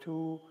Tokyo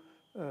to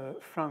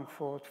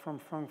Frankfurt, from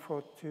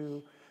Frankfurt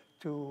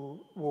to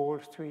Wall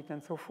Street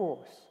and so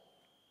forth,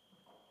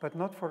 but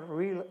not for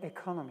real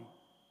economy.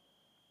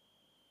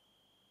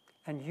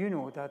 And you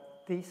know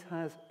that this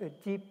has a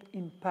deep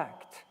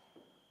impact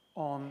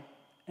on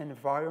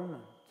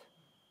environment.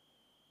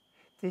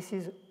 This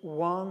is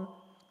one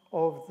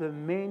of the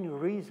main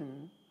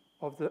reasons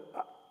of the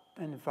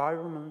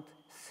environment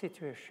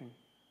situation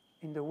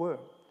in the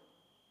world.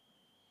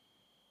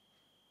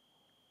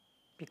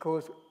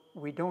 Because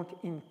we don't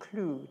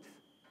include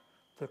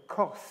the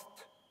cost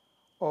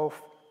of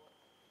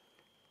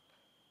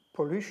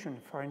pollution,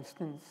 for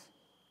instance,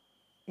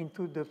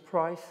 into the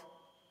price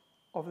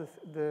of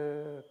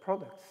the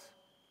products.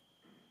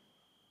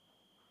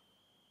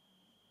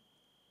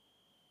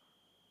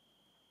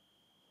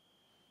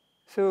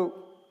 So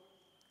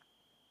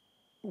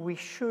we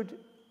should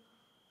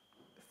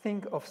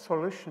think of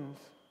solutions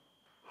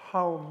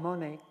how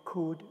money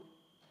could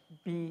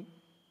be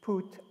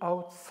put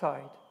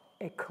outside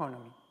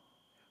economy.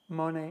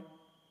 Money,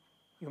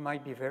 you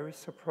might be very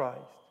surprised,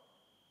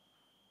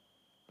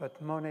 but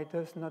money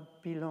does not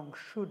belong,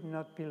 should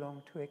not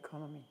belong to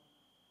economy.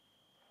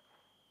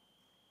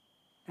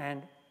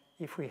 And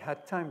if we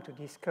had time to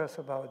discuss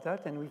about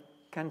that, and we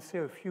can say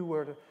a few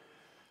words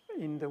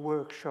in the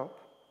workshop,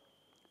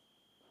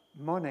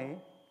 money,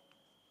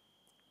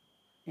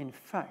 in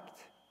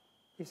fact,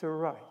 is a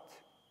right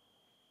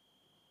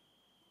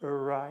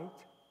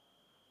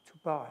to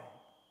buy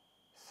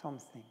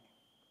something.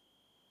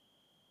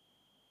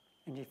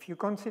 And if you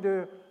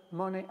consider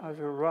money as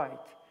a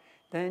right,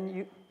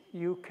 then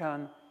you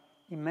can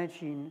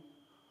imagine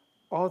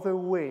other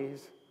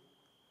ways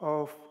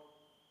of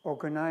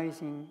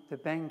organizing the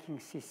banking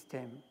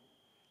system.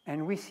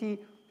 And we see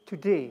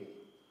today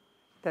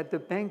that the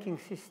banking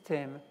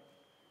system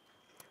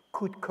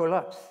could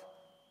collapse.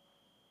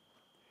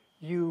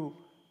 You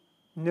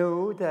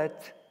know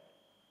that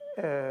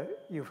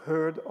you've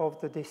heard of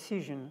the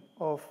decision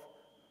of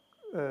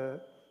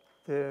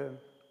the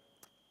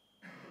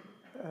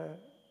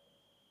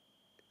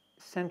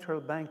central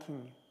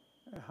banking,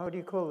 how do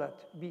you call that?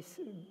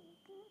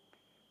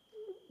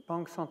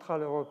 Banque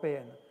Centrale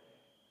Européenne,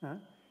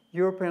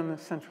 European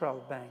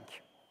Central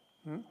Bank.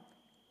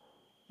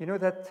 You know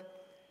that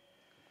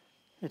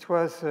it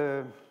was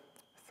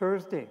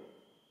Thursday,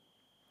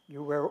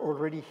 you were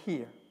already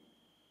here,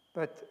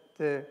 but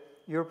the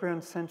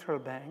European Central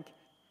Bank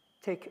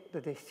take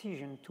the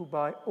decision to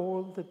buy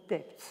all the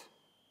debts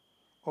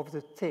of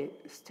the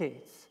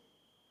states.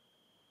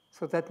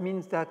 So that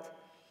means that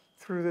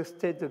through the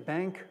state, the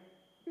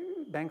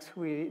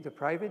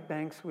private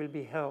banks will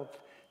be helped,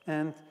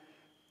 and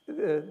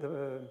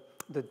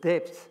the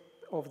debts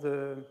of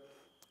the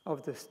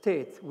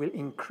state will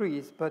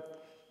increase,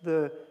 but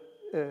the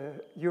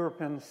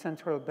European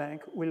Central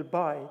Bank will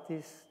buy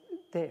these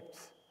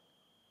debts.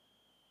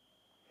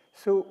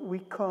 So we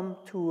come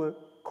to a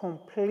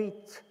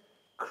complete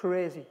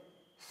crazy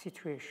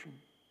situation.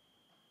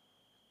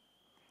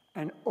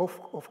 And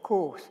of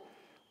course,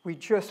 we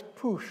just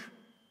push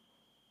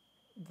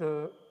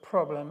the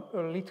problem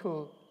a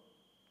little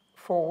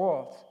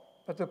forward,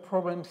 but the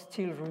problem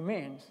still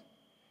remains.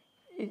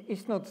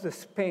 It's not the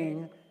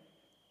Spain,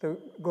 the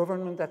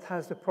government that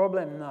has the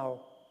problem now.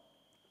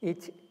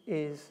 It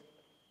is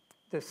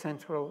the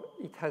central,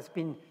 it has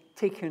been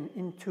taken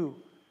into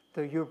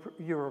the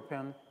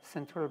European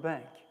Central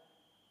Bank.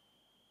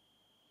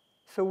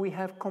 So we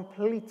have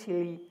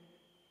completely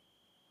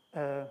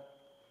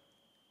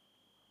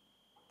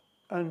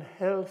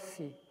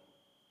unhealthy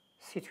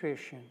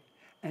situation,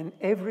 and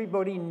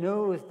everybody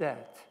knows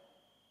that.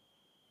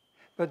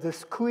 But the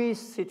squeeze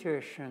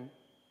situation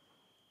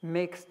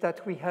makes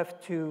that we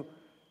have to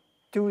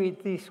do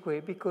it this way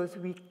because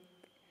we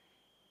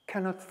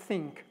cannot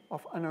think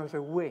of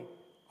another way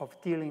of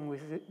dealing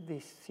with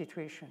this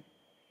situation.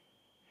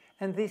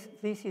 And this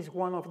is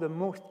one of the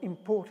most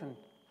important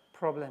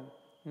problems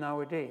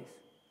nowadays.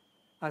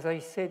 As I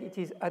said, it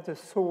is at the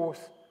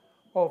source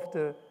of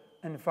the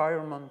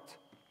environment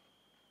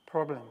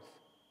problems.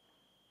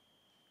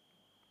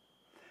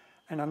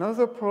 And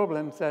another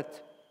problem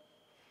that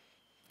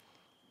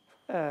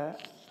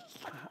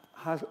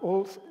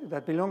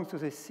that belongs to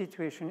this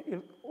situation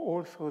is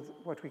also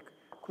what we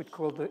could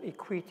call the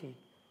equity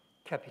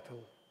capital.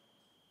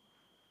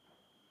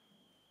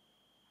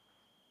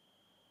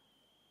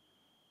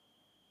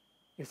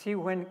 You see,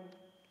 when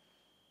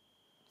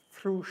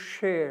through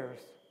shares,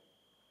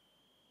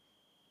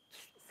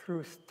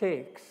 through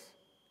stakes,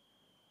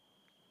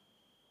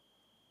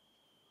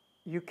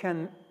 you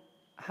can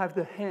have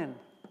the hand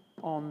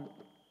on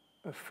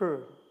a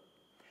firm.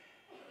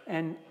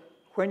 And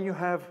when you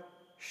have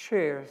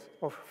shares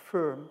of a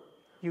firm,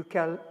 you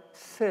can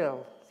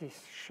sell these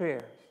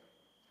shares.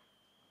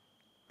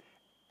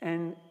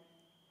 And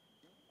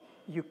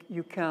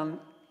you can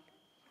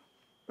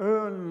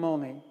earn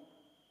money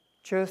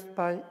just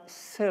by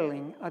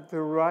selling at the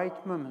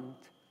right moment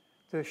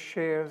the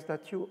shares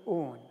that you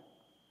own.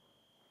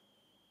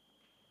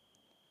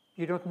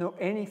 You don't know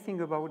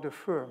anything about the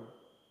firm,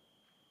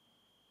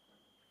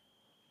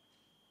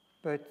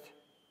 but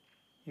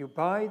you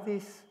buy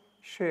these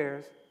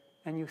shares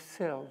and you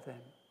sell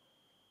them.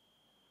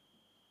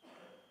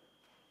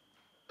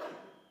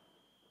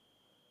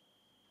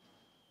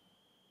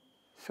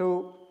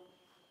 So,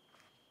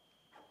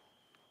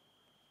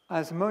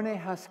 as money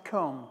has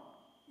come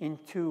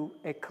into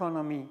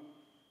economy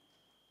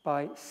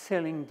by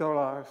selling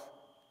dollars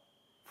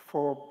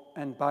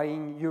and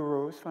buying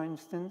euros, for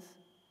instance,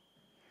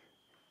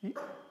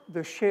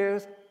 the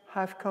shares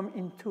have come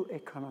into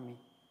economy.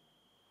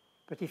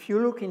 But if you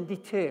look in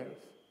details,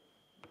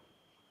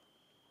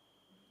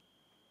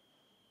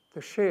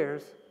 the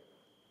shares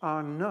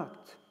are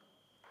not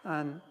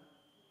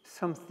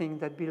something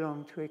that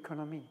belong to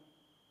economy.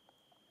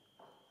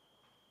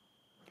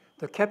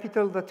 The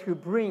capital that you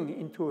bring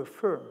into a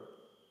firm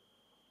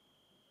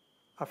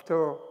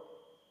after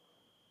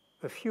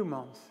a few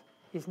months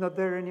is not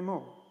there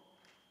anymore.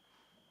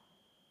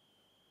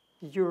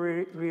 Did you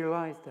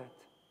realize that?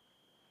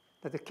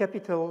 That the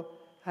capital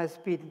has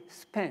been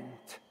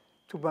spent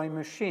to buy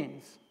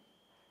machines,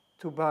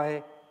 to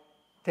buy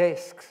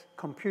desks,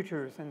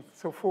 computers, and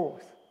so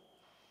forth.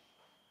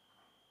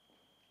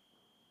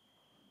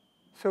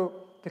 So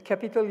the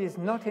capital is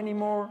not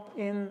anymore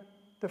in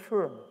the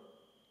firm.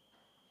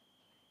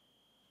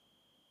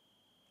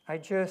 I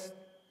just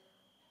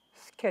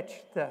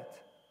sketched that.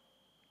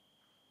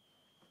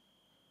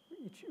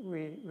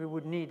 We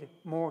would need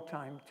more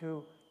time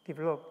to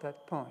develop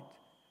that point.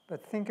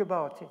 But think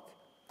about it.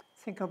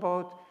 Think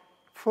about,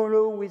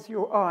 follow with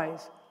your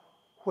eyes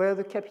where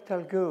the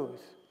capital goes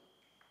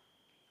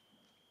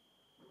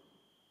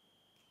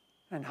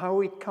and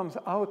how it comes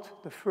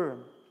out the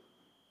firm.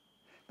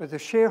 But the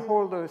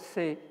shareholders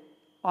say,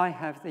 I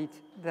have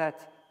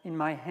that in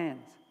my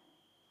hands.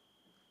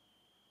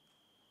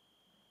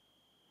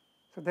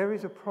 So there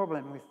is a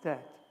problem with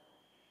that.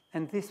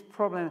 And this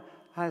problem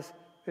has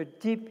a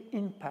deep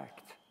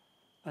impact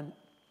on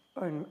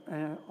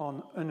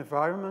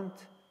environment,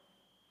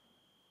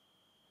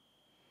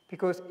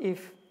 because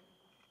if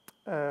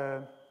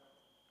a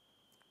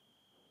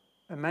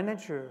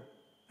manager,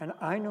 and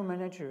I know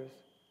managers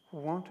who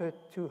wanted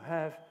to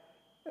have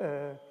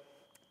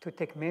to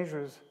take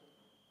measures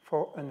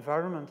for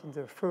environment in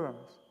their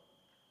firms,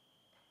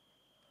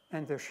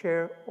 and the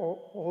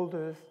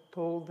shareholders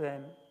told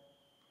them,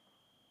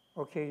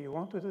 okay, you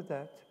want to do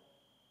that,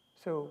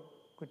 so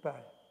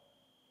goodbye.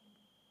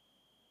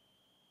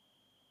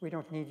 We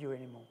don't need you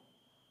anymore.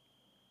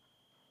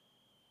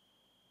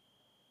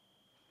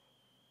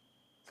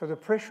 So the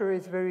pressure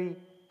is very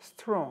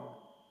strong.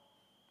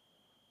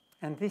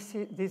 And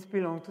this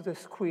belongs to the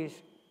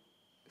squeeze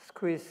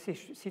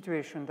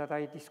situation that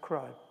I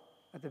described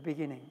at the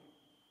beginning.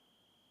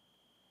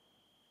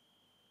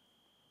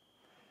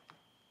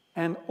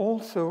 And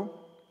also,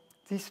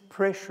 this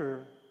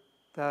pressure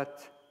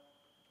that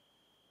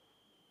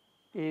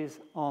is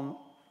on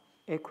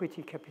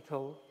equity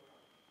capital,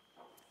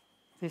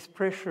 this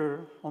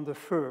pressure on the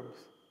firms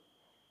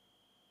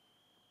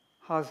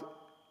has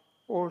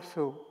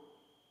also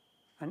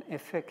an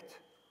effect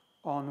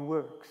on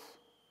works.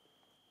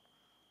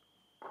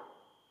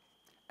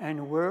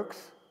 And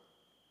works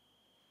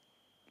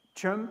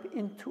jump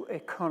into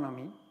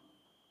economy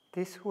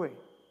this way.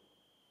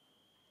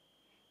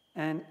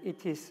 And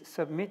it is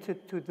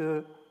submitted to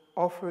the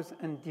offers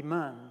and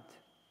demand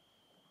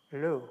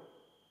law,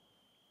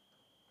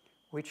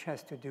 which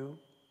has to do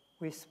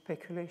with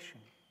speculation.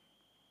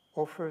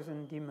 Offers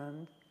and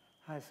demand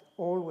has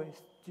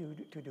always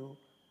to do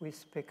with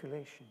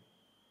speculation.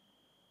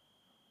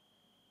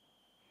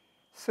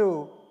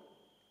 So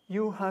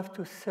you have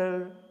to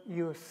sell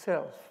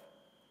yourself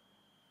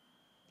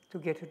to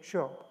get a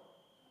job.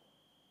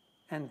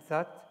 And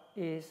that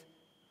is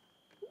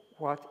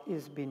what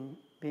is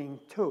being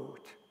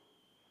taught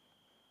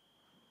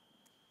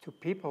to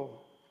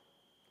people.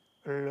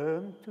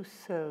 Learn to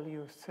sell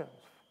yourself.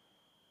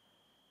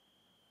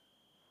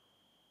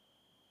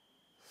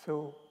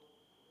 So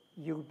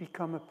you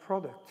become a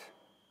product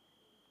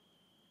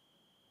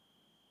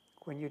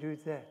when you do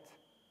that.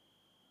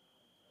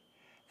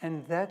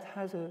 And that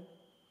has a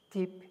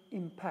deep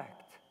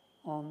impact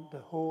on the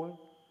whole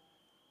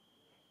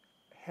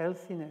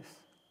healthiness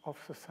of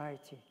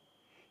society.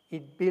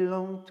 It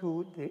belongs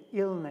to the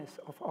illness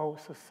of our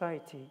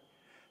society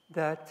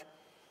that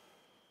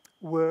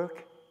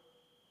work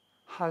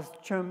has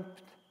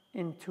jumped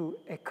into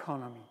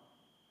economy.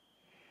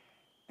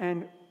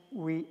 And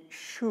we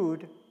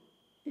should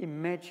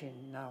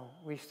imagine now,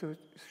 we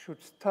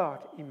should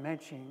start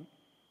imagining,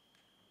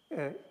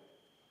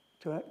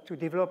 to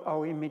develop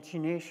our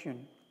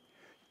imagination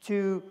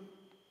to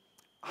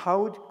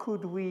how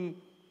could we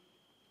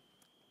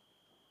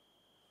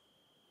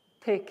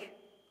take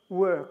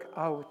work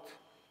out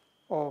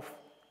of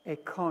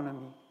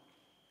economy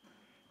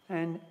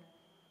and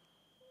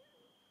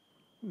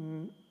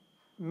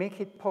make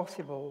it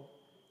possible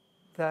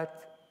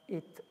that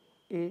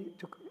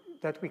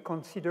that we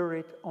consider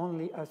it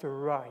only as a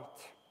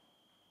right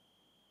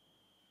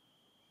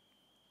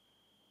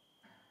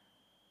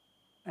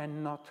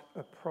and not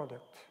a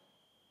product.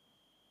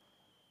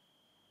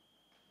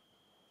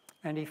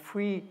 And if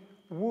we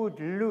would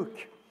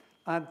look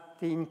at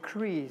the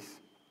increase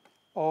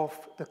of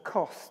the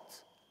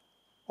costs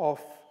of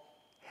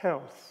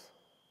health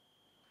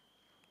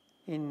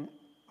in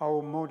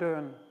our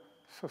modern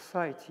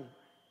society,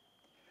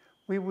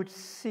 we would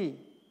see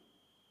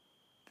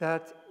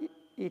that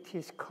it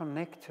is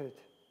connected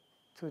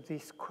to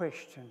this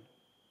question.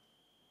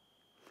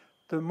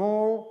 The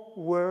more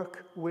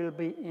work will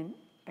be in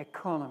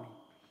economy,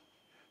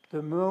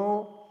 the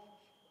more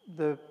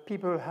the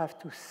people have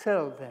to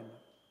sell them,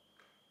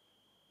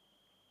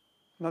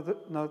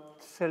 not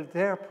sell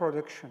their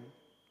production,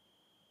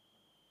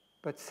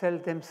 but sell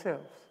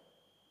themselves.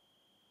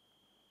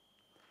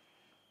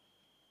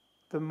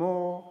 The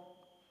more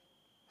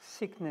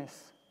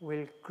sickness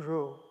will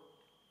grow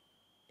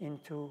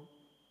into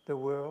the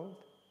world,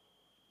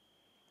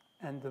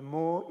 and the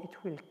more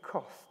it will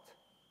cost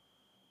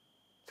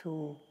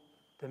to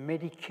the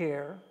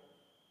Medicare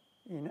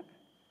in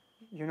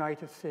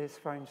United States,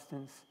 for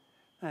instance,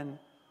 and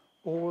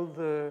all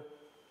the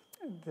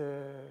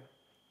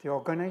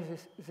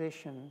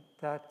organizations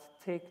that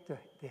take the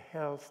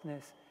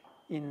healthness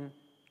in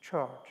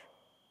charge.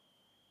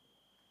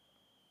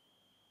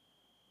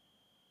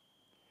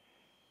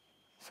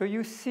 So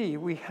you see,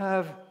 we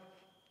have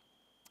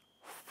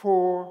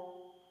 4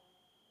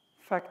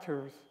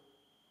 factors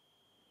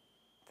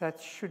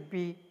that should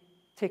be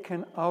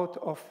taken out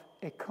of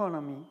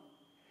economy,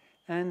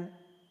 and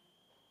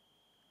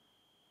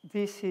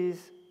this is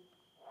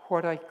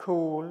what I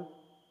call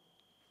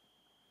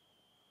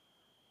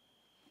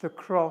the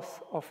cross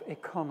of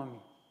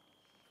economy.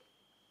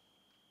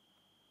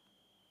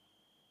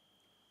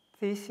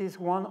 This is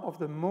one of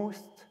the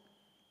most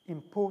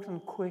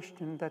important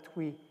questions that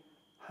we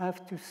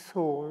have to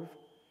solve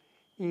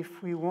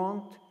if we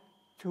want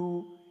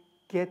to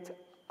get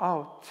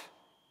out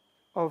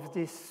of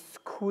this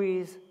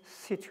squeeze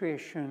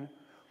situation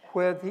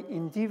where the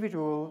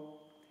individual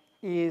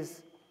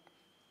is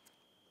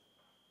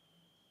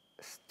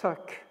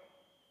stuck,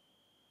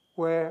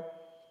 where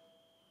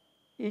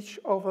each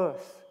of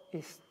us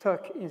is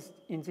stuck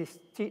in this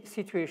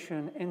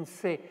situation and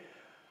say,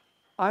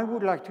 I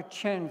would like to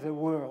change the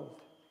world,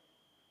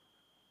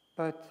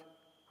 but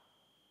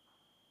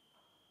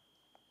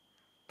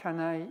can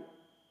I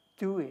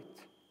do it?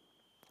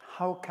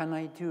 How can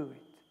I do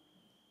it?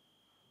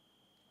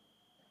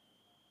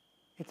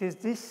 It is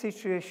this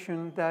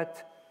situation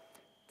that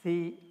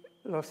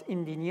los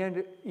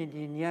indignados,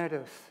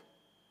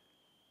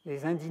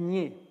 les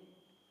indignés,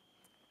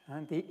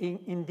 and the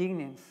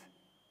indignants,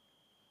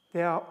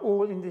 they are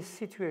all in this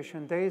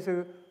situation. There is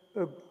a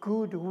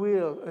good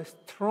will, a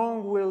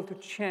strong will to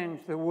change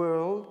the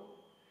world.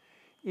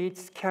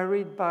 It's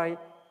carried by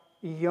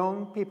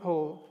young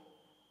people,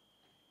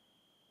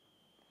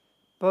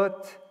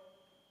 but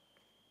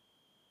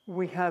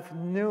we have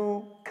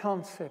no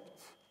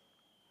concept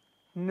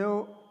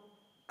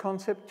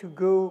to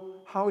go,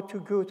 how to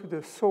go to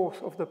the source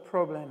of the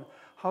problem,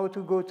 how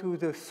to go to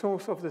the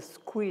source of the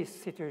squeeze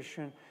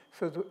situation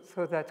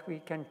so that we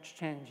can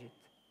change it.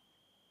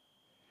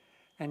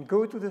 And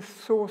go to the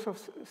source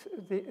of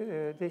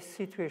this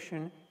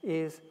situation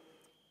is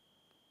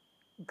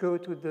go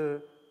to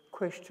the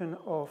question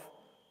of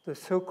the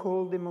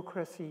so-called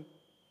democracy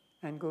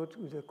and go to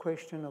the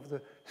question of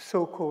the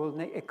so-called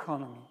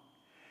economy.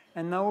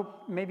 And now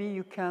maybe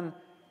you can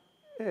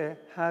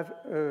have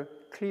a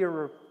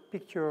clearer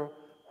picture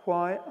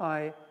why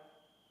I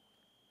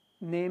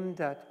named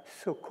that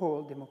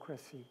so-called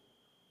democracy.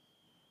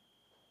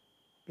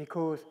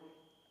 Because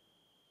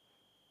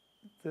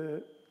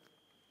the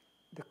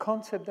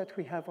concept that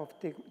we have of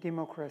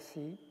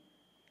democracy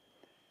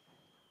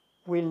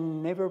will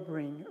never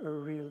bring a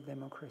real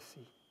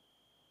democracy.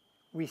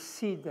 We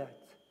see that.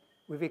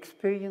 We've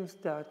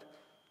experienced that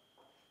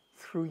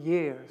through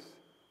years.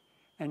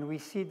 And we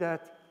see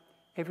that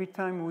every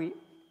time we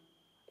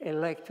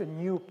elect a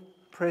new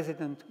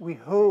president, we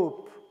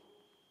hope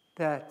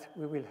that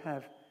we will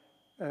have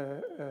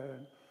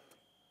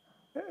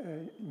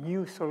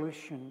new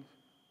solutions,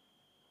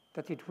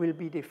 that it will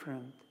be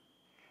different.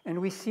 And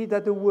we see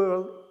that the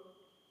world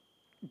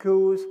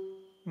goes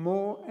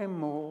more and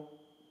more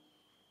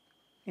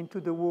into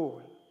the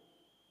wall.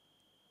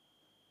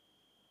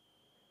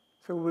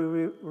 So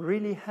we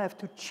really have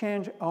to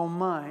change our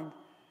mind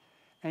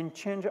and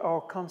change our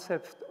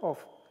concept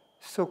of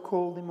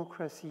so-called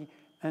democracy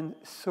and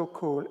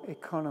so-called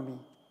economy.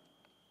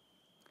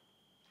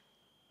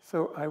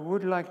 So I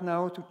would like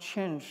now to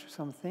change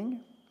something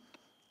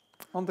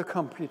on the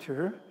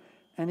computer,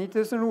 and it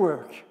doesn't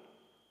work.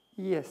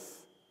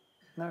 Yes.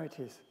 Now it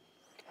is.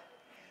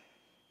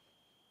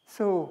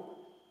 So,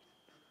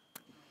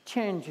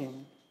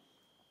 changing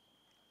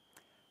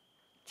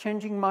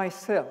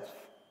myself.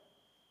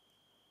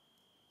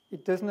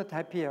 It does not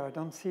appear, I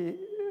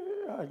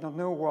don't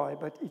know why,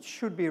 but it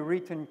should be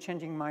written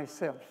changing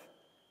myself.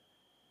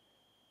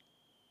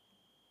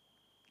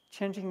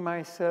 Changing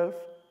myself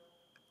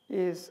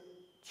is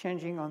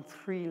changing on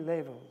 3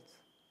 levels.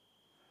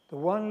 The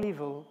one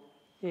level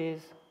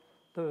is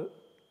the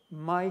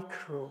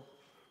micro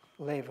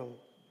level.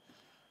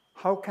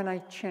 How can I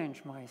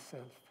change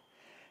myself?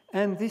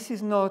 And this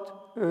is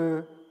not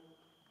a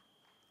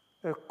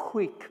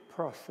quick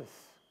process.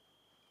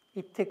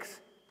 It takes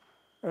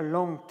a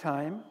long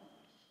time.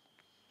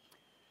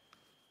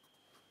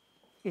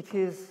 It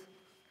is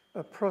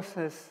a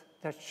process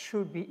that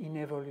should be in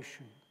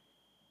evolution.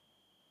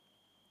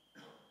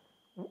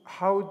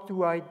 How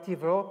do I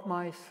develop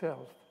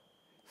myself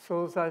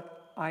so that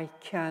I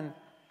can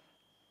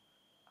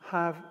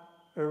have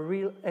a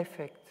real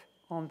effect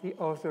on the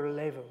other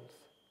levels?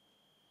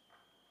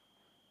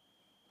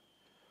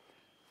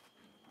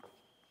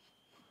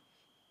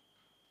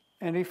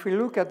 And if we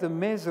look at the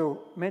mezzo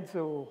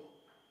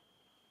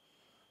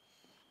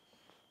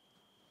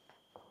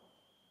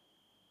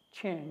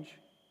change,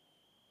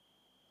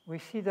 we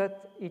see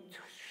that it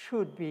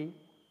should be,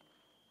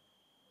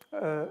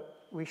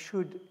 we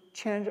should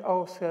change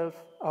ourselves,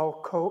 our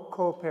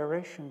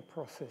cooperation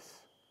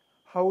process.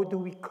 How do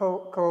we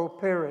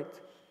cooperate?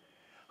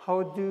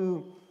 How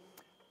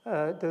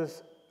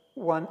does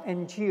one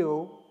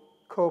NGO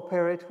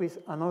cooperate with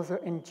another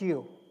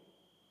NGO,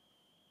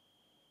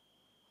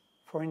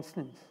 for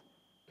instance?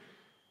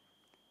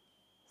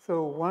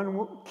 So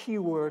one key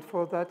word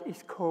for that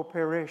is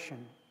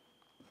cooperation.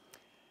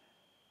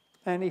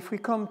 And if we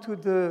come to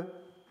the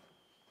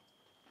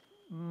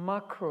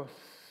macro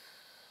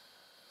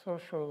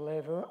social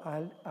level,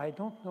 I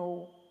don't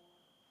know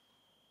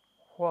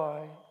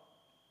why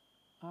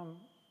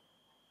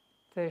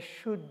there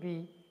should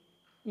be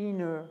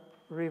inner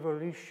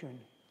revolution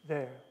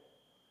there.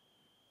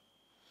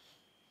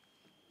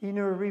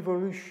 Inner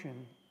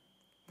revolution,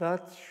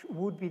 that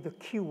would be the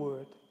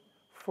keyword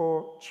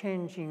for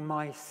changing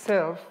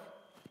myself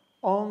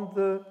on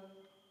the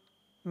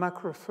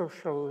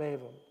macro-social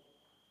level.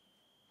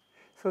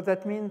 So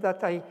that means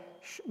that I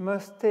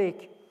must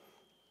take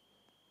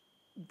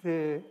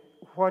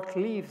what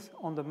lives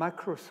on the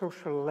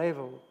macro-social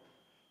level,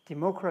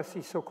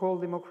 democracy,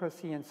 so-called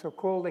democracy, and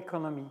so-called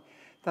economy,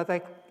 that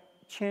I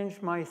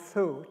change my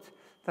thought,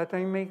 that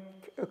I make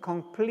a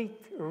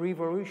complete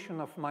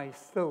revolution of my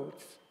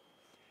thoughts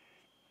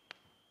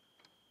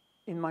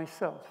in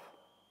myself.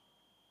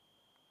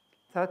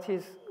 That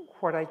is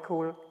what I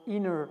call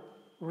inner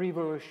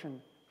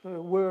revolution.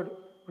 The word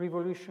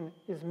revolution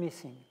is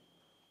missing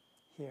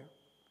here.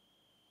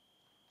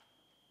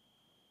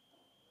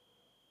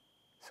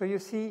 So you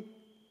see,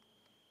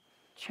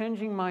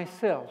 changing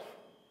myself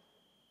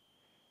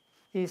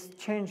is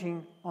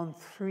changing on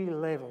 3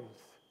 levels.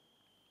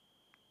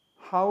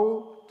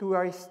 How do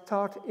I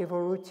start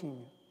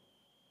evaluating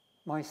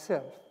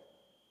myself?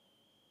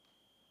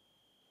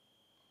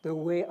 The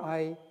way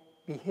I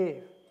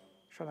behave,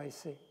 shall I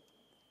say.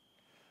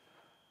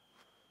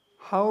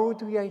 How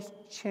do I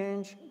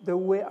change the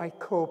way I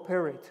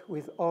cooperate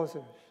with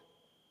others?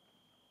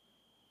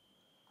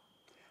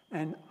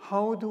 And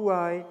how do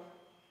I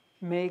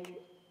make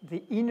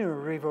the inner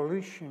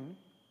revolution,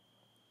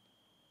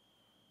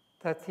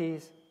 that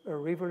is a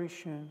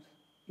revolution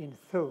in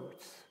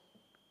thoughts,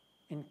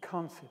 in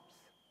concepts?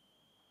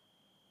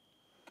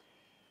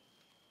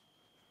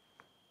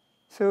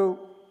 So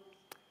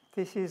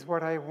this is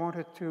what I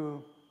wanted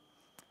to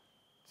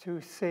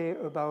say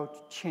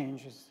about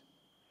changes.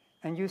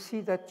 And you see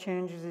that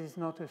changes is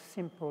not a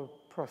simple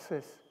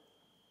process,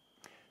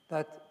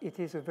 that it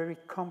is a very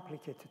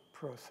complicated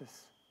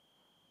process.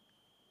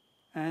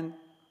 And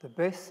the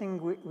best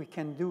thing we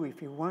can do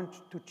if we want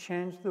to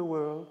change the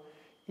world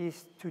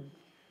is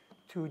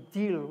to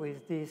deal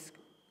with this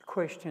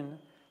question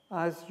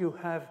as you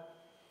have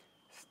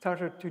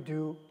started to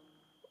do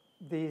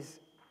these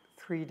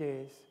 3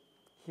 days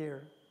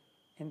here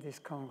in this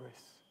Congress.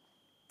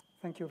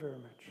 Thank you very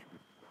much.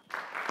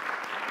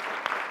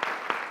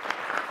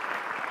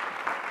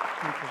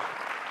 Thank you.